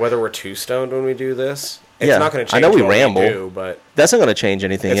 you know. Whether we're too stoned when we do this, it's Yeah, not going to I change know we what ramble. we do, but That's not going to change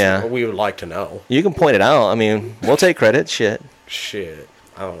anything, it's, yeah. we would like to know. You can point it out. I mean, we'll take credit, shit. Shit.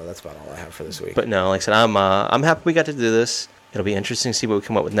 I don't know. That's about all I have for this week. But no, like I said, I'm happy we got to do this. It'll be interesting to see what we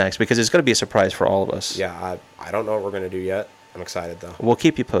come up with next because it's going to be a surprise for all of us. yeah, I don't know what we're going to do yet. I'm excited, though. We'll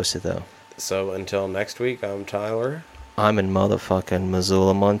keep you posted, though. So until next week, I'm Tyler. I'm in motherfucking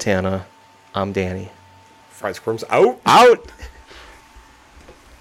Missoula, Montana. I'm Danny. Fried Squirms out. Out!